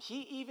placed on him.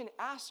 He even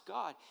asked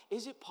God,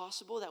 is it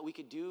possible that we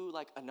could do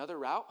like another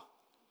route?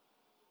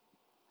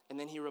 And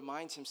then he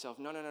reminds himself,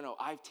 no,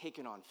 I've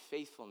taken on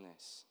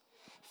faithfulness.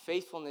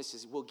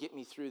 Faithfulness will get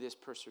me through this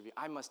perseverance.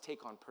 I must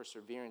take on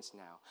perseverance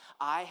now.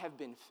 I have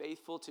been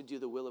faithful to do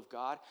the will of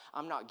God.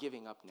 I'm not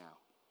giving up now.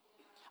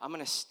 I'm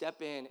going to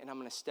step in and I'm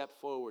going to step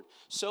forward.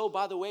 So,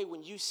 by the way,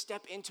 when you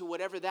step into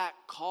whatever that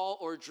call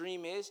or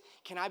dream is,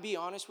 can I be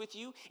honest with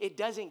you? It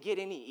doesn't get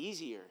any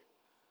easier.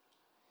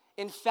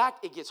 In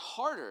fact, it gets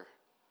harder.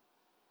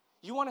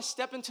 You want to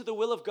step into the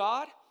will of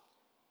God?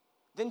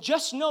 Then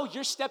just know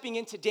you're stepping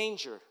into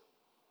danger.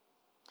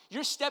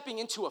 You're stepping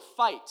into a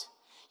fight.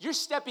 You're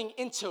stepping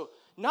into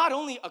not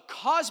only a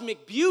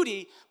cosmic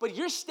beauty, but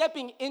you're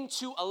stepping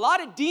into a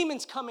lot of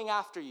demons coming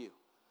after you.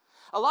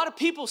 A lot of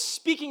people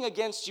speaking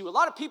against you. A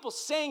lot of people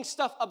saying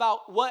stuff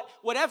about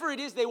whatever it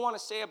is they want to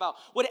say about.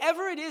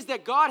 Whatever it is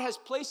that God has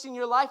placed in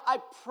your life, I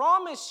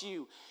promise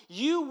you,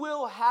 you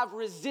will have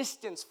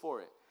resistance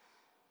for it.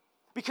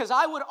 Because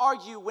I would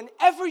argue,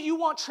 whenever you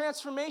want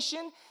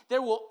transformation,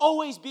 there will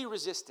always be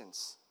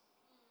resistance.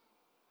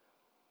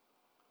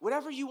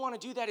 Whatever you want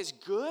to do that is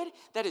good,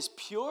 that is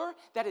pure,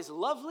 that is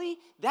lovely,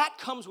 that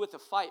comes with a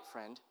fight,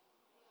 friend.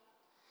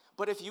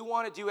 But if you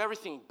want to do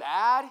everything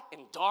bad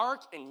and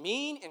dark and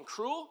mean and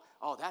cruel,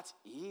 oh, that's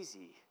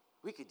easy.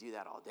 We could do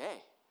that all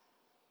day.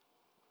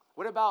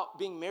 What about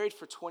being married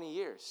for 20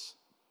 years?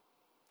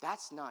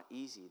 That's not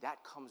easy.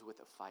 That comes with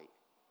a fight.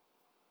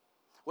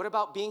 What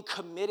about being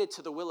committed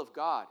to the will of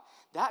God?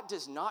 That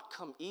does not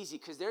come easy,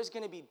 because there's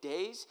going to be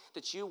days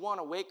that you want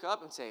to wake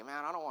up and say,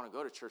 man, I don't want to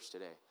go to church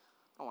today.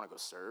 I don't want to go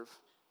serve,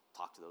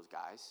 talk to those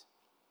guys.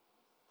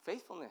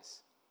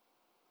 Faithfulness.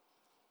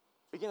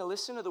 Are you going to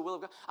listen to the will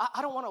of God?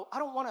 I don't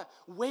want to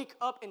wake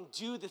up and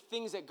do the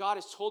things that God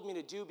has told me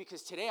to do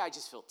because today I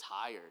just feel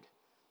tired.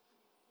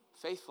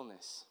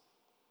 Faithfulness.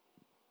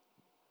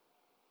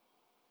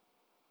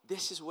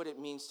 This is what it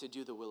means to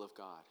do the will of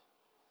God.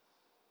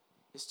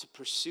 Is to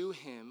pursue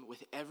him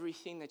with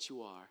everything that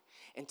you are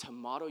and to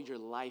model your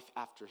life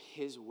after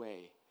his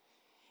way.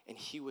 And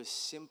he was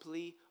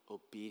simply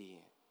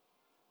obedient.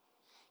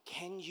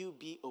 Can you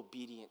be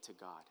obedient to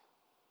God?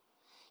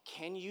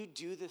 Can you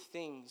do the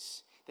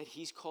things that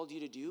he's called you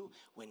to do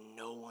when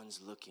no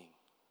one's looking?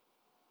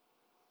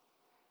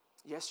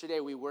 Yesterday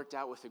we worked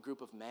out with a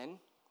group of men.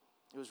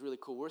 It was really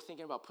cool. We're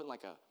thinking about putting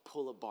like a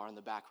pull-up bar in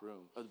the back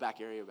room, or the back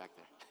area back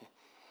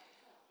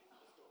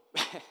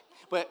there.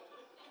 But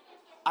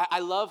I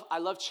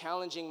love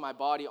challenging my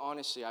body,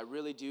 honestly. I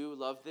really do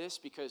love this,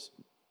 because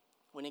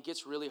when it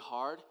gets really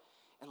hard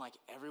and like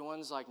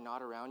everyone's like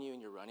not around you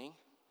and you're running,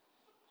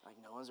 like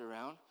no one's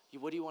around,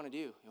 what do you want to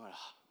do? You want to...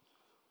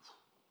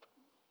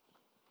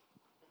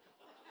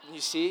 You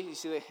see,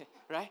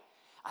 right?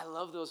 I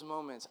love those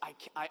moments.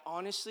 I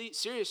honestly,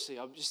 seriously,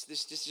 this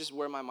is just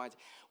where my mind's.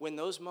 When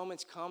those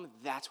moments come,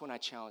 that's when I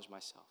challenge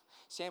myself.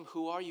 Sam,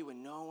 who are you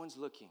when no one's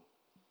looking?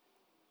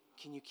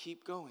 Can you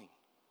keep going?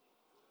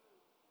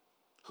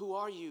 Who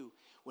are you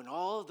when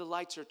all of the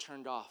lights are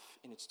turned off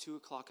and it's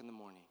 2:00 in the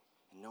morning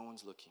and no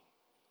one's looking?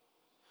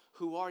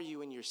 Who are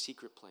you in your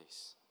secret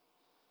place?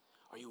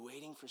 Are you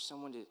waiting for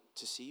someone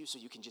to see you so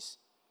you can just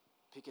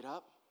pick it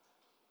up?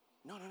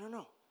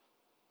 No.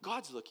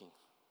 God's looking.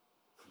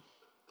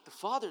 The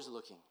Father's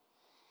looking.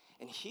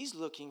 And he's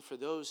looking for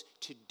those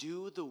to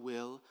do the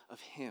will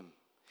of him.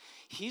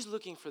 He's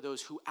looking for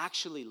those who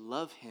actually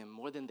love him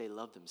more than they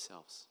love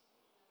themselves.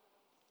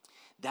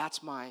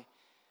 That's my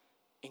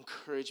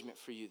encouragement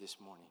for you this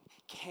morning.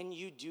 Can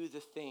you do the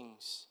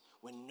things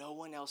when no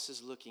one else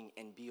is looking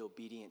and be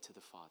obedient to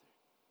the Father?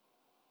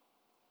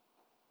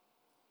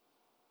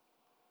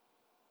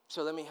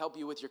 So let me help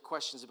you with your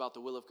questions about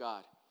the will of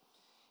God.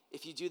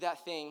 If you do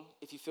that thing,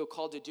 if you feel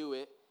called to do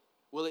it,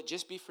 will it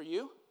just be for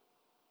you?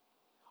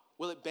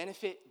 Will it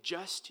benefit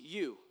just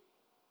you?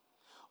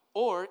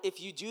 Or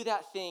if you do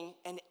that thing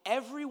and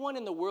everyone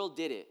in the world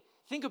did it.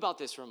 Think about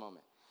this for a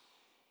moment.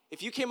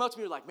 If you came up to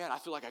me and were like, man, I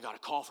feel like I got a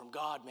call from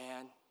God,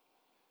 man.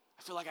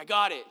 I feel like I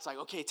got it. It's like,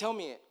 okay, tell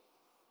me it.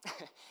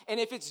 And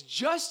if it's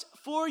just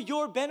for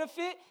your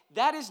benefit,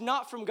 that is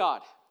not from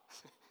God.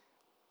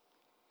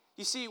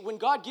 You see, when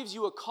God gives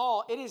you a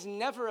call, it is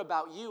never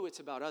about you, it's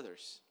about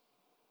others.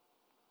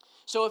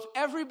 So if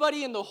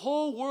everybody in the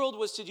whole world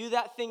was to do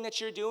that thing that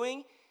you're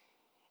doing,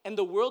 and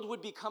the world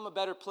would become a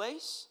better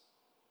place,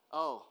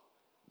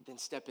 then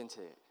step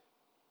into it.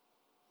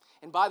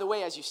 And by the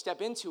way, as you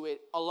step into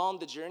it, along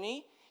the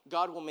journey,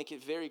 God will make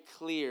it very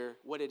clear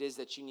what it is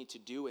that you need to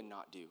do and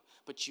not do.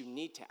 But you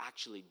need to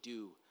actually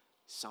do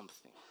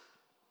something.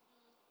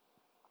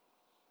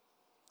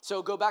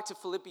 So go back to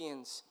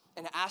Philippians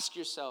and ask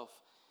yourself,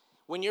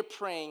 when you're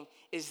praying,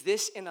 is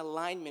this in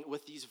alignment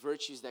with these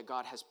virtues that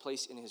God has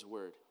placed in his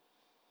word?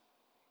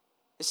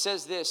 It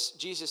says this,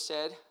 Jesus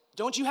said,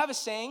 don't you have a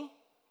saying?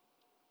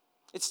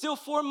 It's still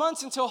 4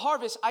 months until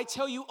harvest. I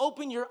tell you,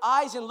 open your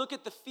eyes and look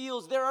at the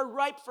fields. They are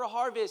ripe for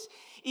harvest.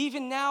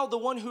 Even now, the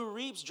one who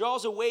reaps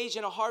draws a wage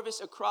and a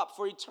harvest, a crop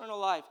for eternal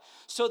life,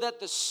 so that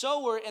the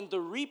sower and the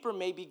reaper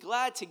may be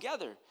glad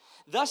together.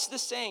 Thus the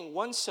saying,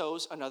 one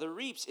sows, another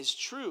reaps, is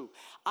true.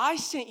 I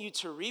sent you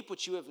to reap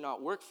what you have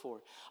not worked for.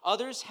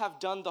 Others have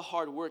done the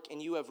hard work,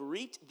 and you have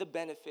reaped the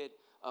benefit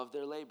of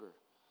their labor.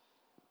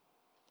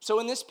 So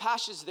in this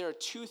passage, there are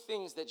two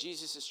things that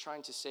Jesus is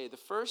trying to say. The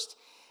first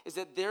is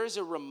that there is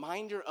a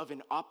reminder of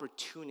an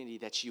opportunity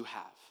that you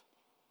have.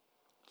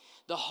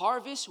 The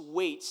harvest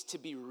waits to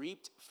be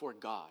reaped for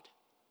God.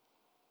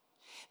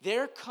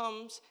 There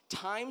comes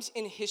times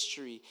in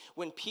history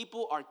when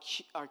people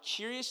are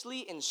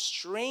curiously and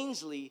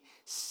strangely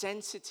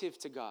sensitive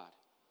to God.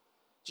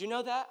 Do you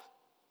know that?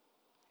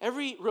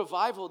 Every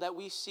revival that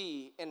we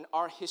see in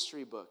our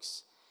history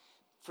books,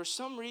 for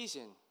some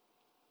reason,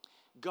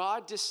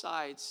 God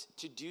decides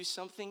to do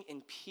something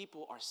and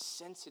people are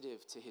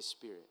sensitive to his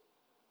spirit.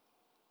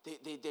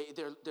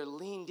 They're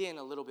leaned in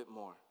a little bit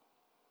more.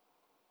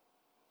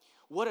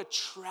 What a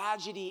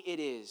tragedy it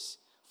is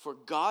for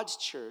God's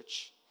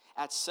church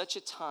at such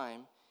a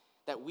time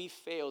that we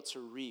fail to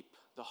reap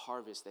the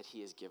harvest that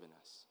he has given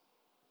us.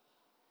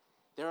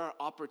 There are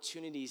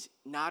opportunities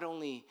not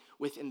only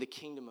within the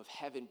kingdom of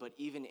heaven, but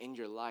even in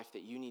your life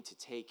that you need to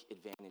take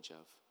advantage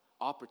of.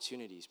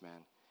 Opportunities,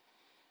 man.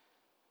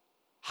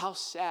 How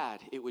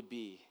sad it would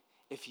be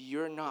if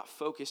you're not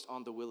focused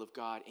on the will of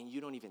God and you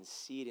don't even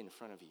see it in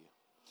front of you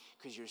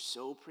because you're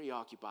so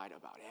preoccupied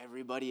about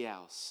everybody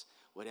else,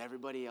 what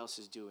everybody else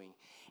is doing,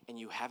 and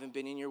you haven't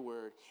been in your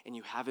word and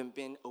you haven't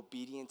been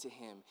obedient to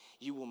him.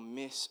 You will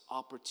miss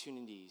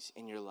opportunities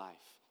in your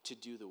life to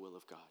do the will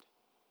of God.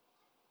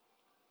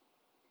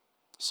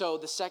 So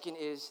the second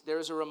is there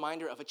is a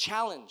reminder of a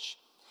challenge.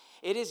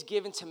 It is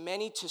given to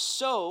many to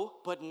sow,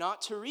 but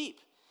not to reap.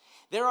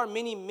 There are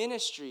many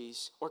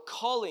ministries or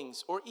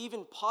callings or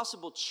even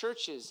possible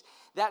churches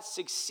that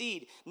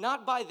succeed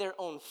not by their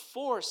own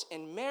force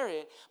and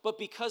merit, but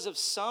because of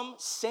some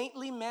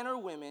saintly men or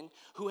women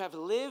who have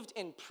lived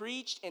and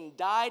preached and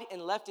died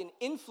and left an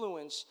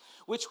influence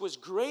which was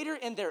greater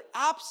in their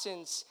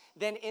absence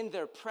than in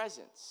their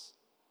presence.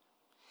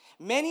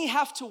 Many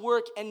have to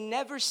work and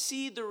never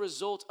see the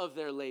result of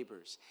their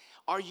labors.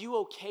 Are you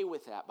okay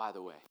with that, by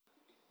the way?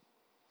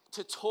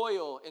 To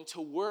toil and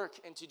to work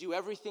and to do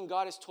everything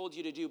God has told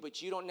you to do,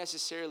 but you don't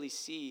necessarily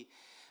see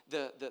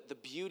the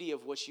beauty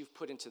of what you've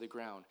put into the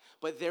ground.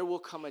 But there will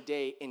come a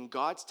day in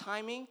God's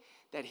timing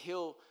that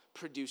he'll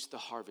produce the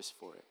harvest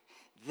for it.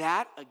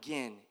 That,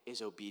 again,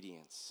 is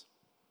obedience.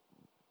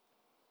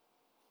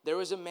 There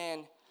was a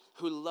man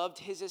who loved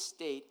his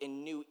estate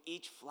and knew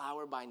each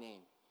flower by name.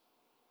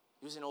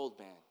 He was an old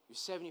man. He was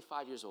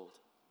 75 years old.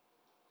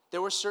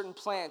 There were certain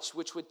plants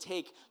which would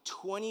take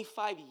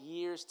 25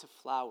 years to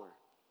flower.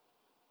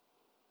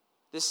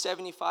 This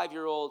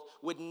 75-year-old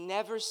would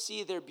never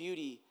see their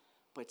beauty,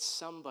 but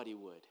somebody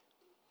would.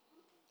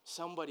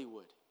 Somebody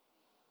would.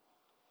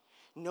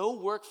 No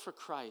work for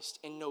Christ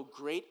and no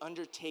great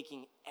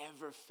undertaking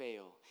ever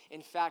fail.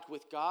 In fact,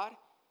 with God,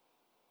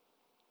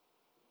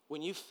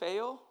 when you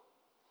fail,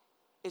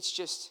 it's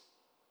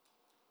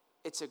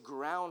a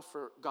ground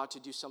for God to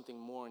do something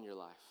more in your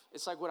life.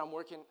 It's like what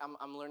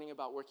I'm learning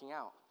about working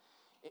out.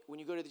 When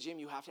you go to the gym,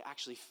 you have to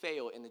actually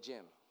fail in the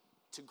gym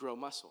to grow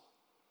muscle.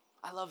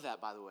 I love that,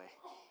 by the way.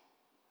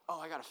 Oh,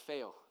 I got to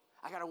fail.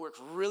 I got to work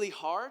really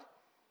hard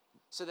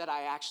so that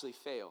I actually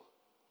fail.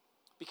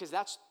 Because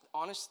that's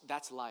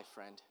life,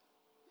 friend.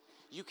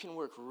 You can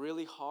work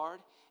really hard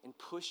and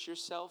push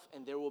yourself,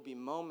 and there will be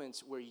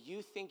moments where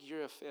you think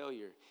you're a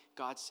failure.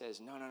 God says,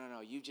 no,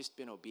 you've just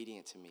been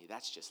obedient to me.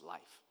 That's just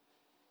life.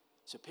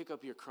 So pick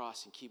up your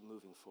cross and keep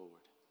moving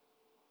forward.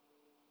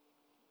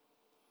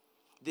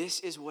 This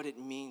is what it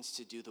means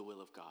to do the will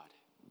of God.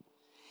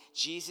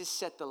 Jesus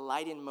set the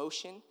light in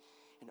motion,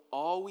 and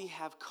all we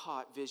have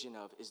caught vision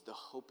of is the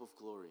hope of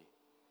glory.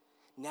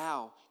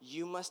 Now,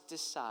 you must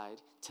decide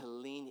to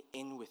lean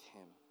in with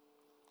him.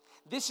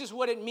 This is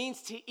what it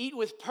means to eat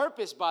with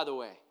purpose, by the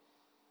way.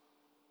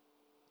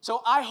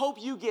 So I hope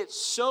you get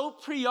so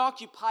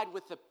preoccupied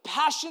with the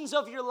passions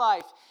of your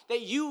life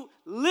that you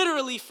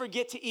literally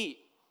forget to eat.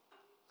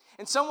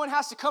 And someone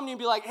has to come to you and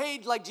be like, hey,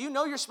 do you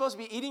know you're supposed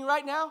to be eating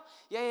right now?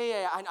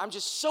 Yeah. I'm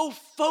just so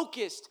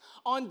focused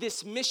on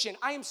this mission.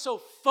 I am so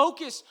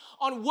focused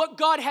on what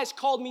God has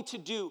called me to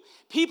do.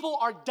 People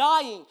are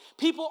dying.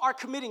 People are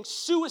committing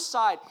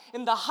suicide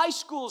in the high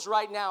schools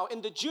right now,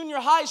 in the junior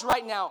highs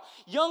right now.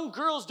 Young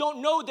girls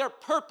don't know their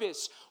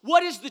purpose.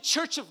 What is the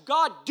church of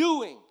God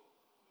doing?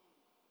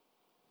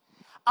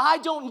 I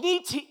don't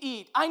need to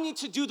eat. I need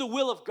to do the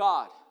will of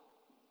God.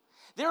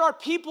 There are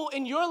people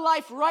in your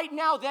life right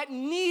now that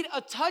need a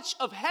touch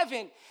of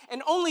heaven,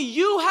 and only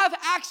you have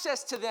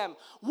access to them.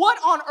 What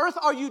on earth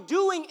are you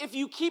doing if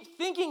you keep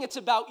thinking it's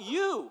about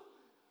you?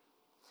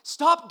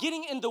 Stop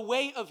getting in the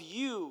way of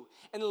you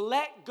and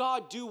let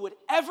God do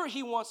whatever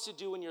He wants to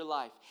do in your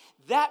life.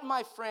 That,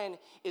 my friend,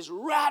 is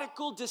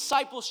radical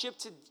discipleship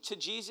to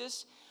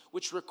Jesus,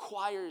 which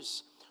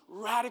requires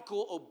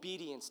radical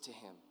obedience to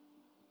Him.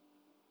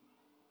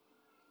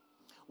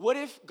 What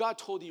if God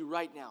told you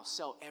right now,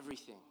 sell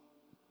everything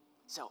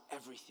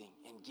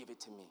and give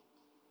it to me?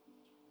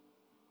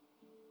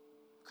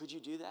 Could you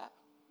do that?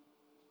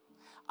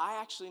 I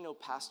actually know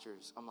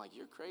pastors. I'm like,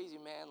 you're crazy,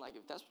 man. Like,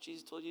 if that's what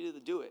Jesus told you to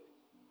do it.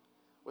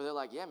 Where they're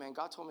like, yeah, man,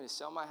 God told me to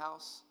sell my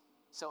house,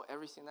 sell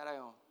everything that I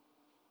own,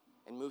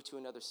 and move to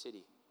another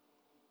city.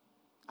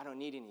 I don't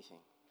need anything.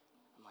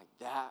 I'm like,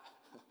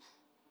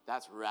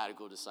 that's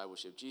radical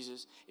discipleship.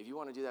 Jesus, if you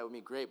want to do that with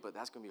me, great, but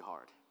that's going to be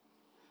hard.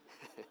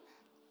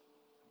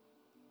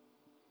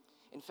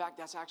 In fact,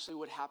 that's actually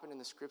what happened in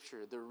the scripture.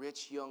 The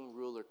rich young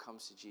ruler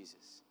comes to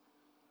Jesus.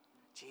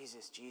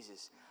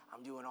 Jesus,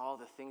 I'm doing all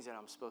the things that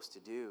I'm supposed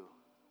to do.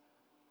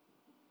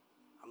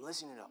 I'm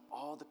listening to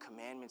all the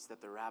commandments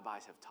that the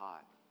rabbis have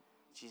taught.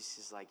 Jesus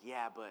is like,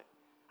 yeah, but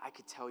I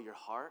could tell your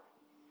heart.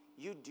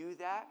 You do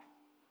that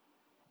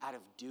out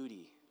of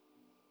duty.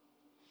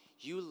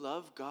 You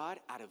love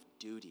God out of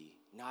duty,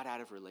 not out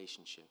of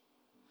relationship.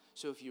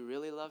 So if you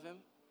really love Him,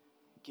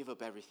 give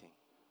up everything.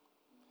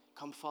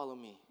 Come follow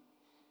me.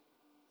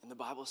 And the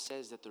Bible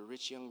says that the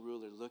rich young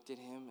ruler looked at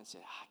him and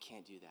said, I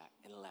can't do that,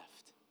 and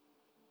left.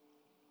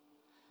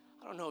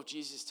 I don't know if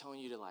Jesus is telling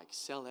you to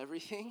sell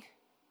everything,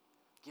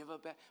 give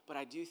up, but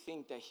I do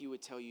think that He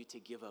would tell you to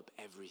give up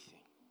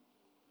everything.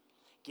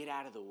 Get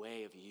out of the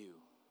way of you.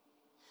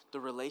 The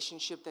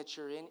relationship that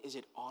you're in, is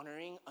it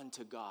honoring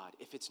unto God?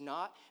 If it's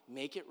not,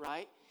 make it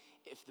right.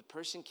 If the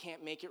person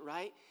can't make it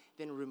right,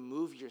 then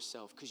remove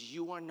yourself, because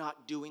you are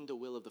not doing the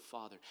will of the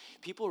Father.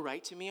 People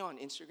write to me on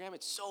Instagram.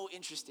 It's so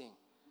interesting.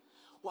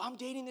 Well, I'm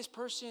dating this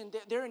person.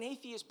 They're an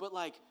atheist, but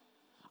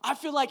I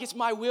feel like it's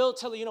my will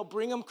to,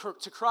 bring them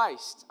to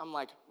Christ. I'm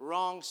like,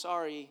 wrong,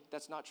 sorry,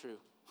 that's not true.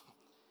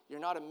 You're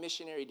not a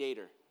missionary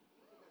dater.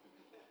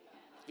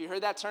 Have you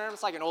heard that term?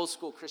 It's like an old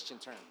school Christian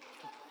term.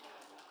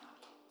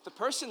 The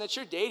person that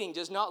you're dating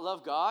does not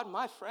love God,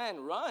 my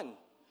friend, run.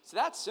 It's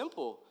that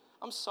simple.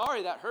 I'm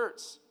sorry, that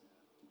hurts.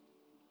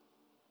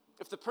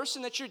 If the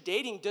person that you're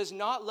dating does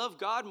not love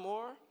God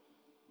more,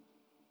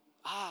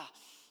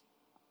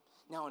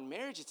 now in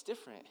marriage it's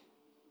different.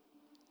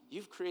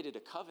 You've created a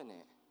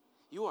covenant.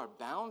 You are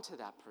bound to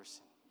that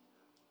person.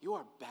 You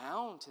are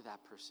bound to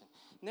that person.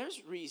 And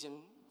there's reason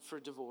for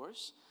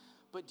divorce,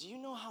 but do you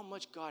know how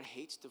much God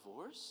hates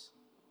divorce?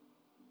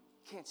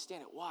 Can't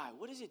stand it. Why?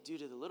 What does it do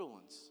to the little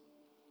ones?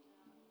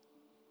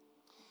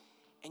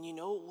 And you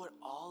know what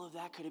all of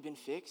that could have been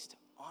fixed?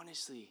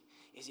 Honestly,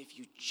 is if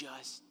you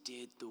just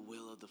did the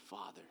will of the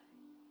Father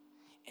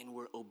and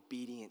were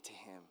obedient to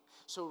Him.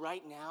 So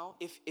right now,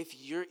 if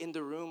you're in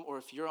the room or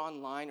if you're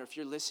online or if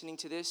you're listening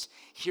to this,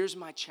 here's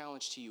my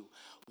challenge to you.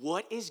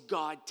 What is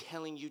God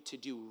telling you to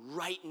do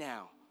right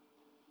now?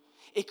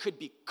 It could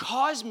be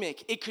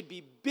cosmic. It could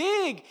be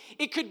big.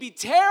 It could be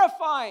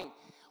terrifying.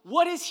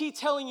 What is He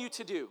telling you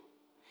to do?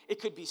 It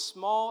could be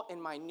small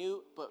and minute,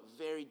 but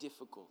very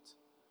difficult.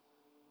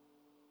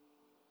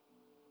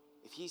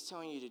 If He's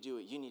telling you to do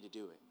it, you need to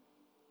do it.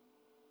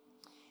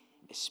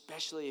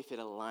 Especially if it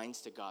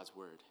aligns to God's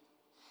word.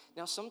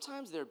 Now,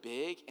 sometimes they're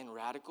big and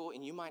radical,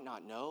 and you might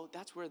not know.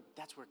 That's where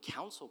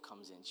counsel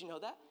comes in. Do you know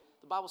that?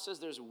 The Bible says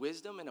there's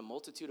wisdom in a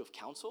multitude of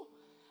counsel.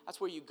 That's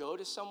where you go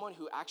to someone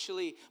who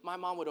actually, my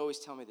mom would always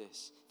tell me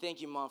this.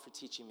 Thank you, Mom, for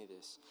teaching me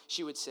this.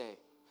 She would say,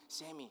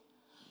 Sammy,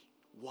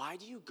 why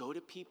do you go to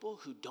people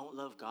who don't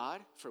love God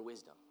for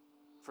wisdom,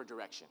 for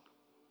direction?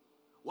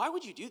 Why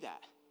would you do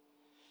that?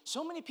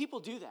 So many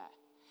people do that.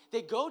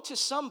 They go to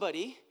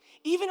somebody,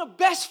 even a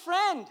best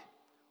friend.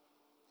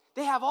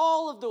 They have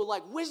all of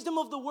the wisdom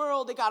of the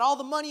world. They got all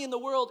the money in the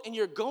world, and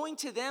you're going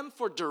to them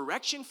for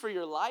direction for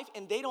your life,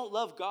 and they don't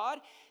love God.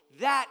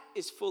 That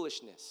is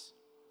foolishness.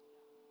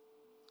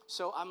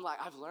 So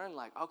I've learned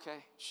okay,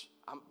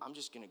 I'm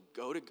just going to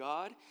go to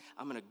God.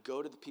 I'm going to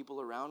go to the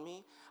people around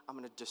me. I'm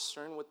going to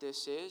discern what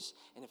this is.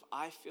 And if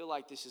I feel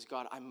like this is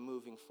God, I'm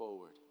moving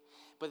forward.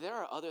 But there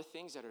are other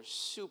things that are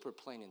super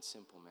plain and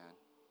simple, man.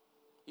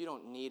 You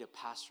don't need a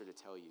pastor to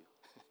tell you.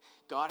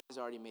 God has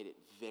already made it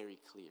very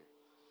clear.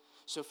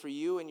 So for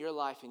you in your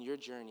life and your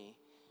journey,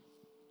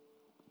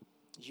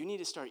 You need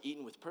to start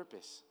eating with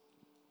purpose.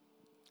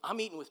 I'm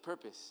eating with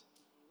purpose.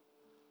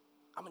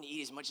 I'm going to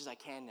eat as much as I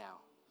can now.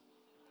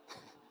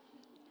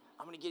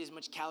 I'm going to get as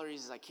much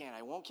calories as I can.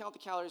 I won't count the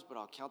calories, but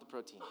I'll count the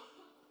protein.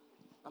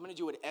 I'm going to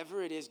do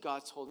whatever it is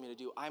God's told me to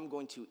do. I'm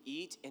going to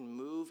eat and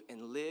move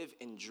and live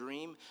and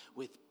dream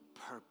with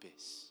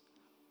purpose.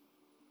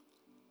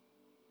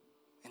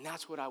 And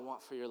that's what I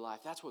want for your life.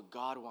 That's what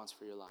God wants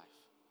for your life.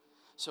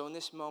 So in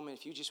this moment,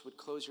 if you just would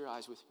close your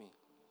eyes with me,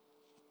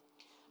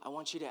 I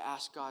want you to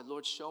ask God,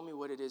 Lord, show me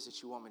what it is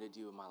that you want me to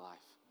do in my life.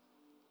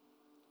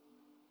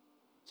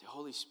 Say,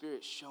 Holy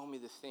Spirit, show me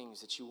the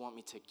things that you want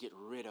me to get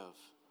rid of.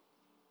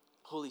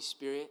 Holy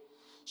Spirit,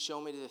 show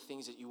me the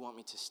things that you want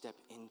me to step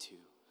into.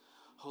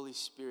 Holy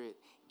Spirit,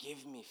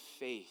 give me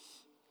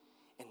faith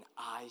and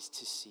eyes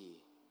to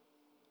see.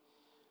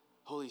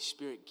 Holy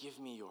Spirit, give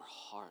me your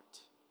heart.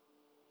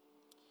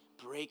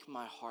 Break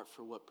my heart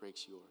for what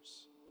breaks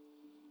yours.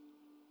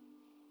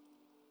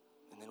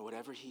 And then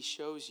whatever he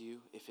shows you,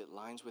 if it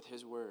lines with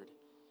his word,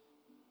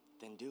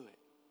 then do it.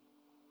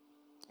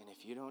 And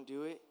if you don't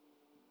do it,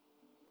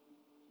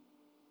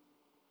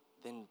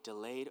 then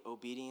delayed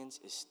obedience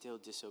is still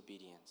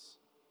disobedience.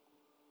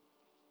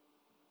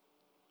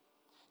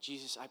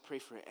 Jesus, I pray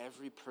for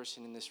every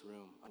person in this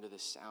room under the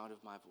sound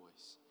of my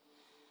voice.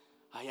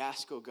 I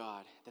ask, oh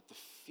God, that the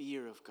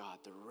fear of God,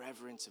 the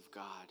reverence of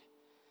God,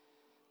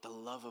 the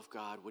love of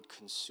God would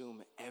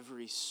consume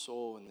every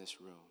soul in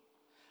this room.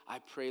 I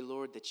pray,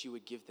 Lord, that you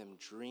would give them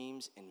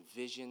dreams and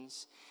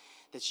visions,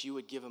 that you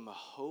would give them a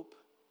hope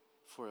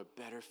for a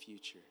better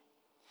future.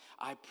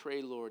 I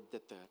pray, Lord,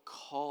 that the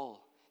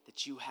call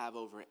that you have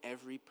over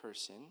every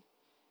person,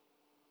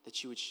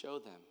 that you would show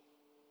them,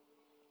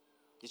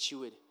 that you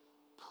would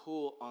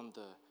pull on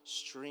the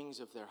strings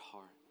of their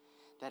heart,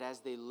 that as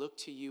they look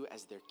to you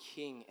as their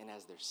King and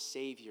as their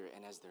Savior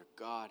and as their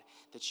God,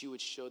 that you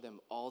would show them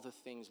all the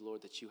things,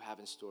 Lord, that you have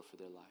in store for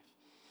their life,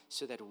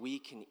 so that we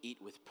can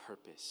eat with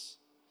purpose,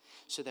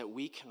 so that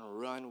we can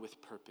run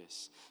with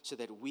purpose, so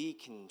that we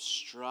can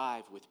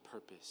strive with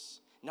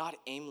purpose, not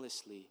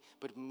aimlessly,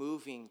 but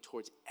moving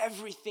towards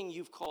everything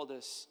you've called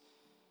us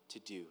to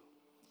do.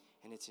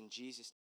 And it's in Jesus' name.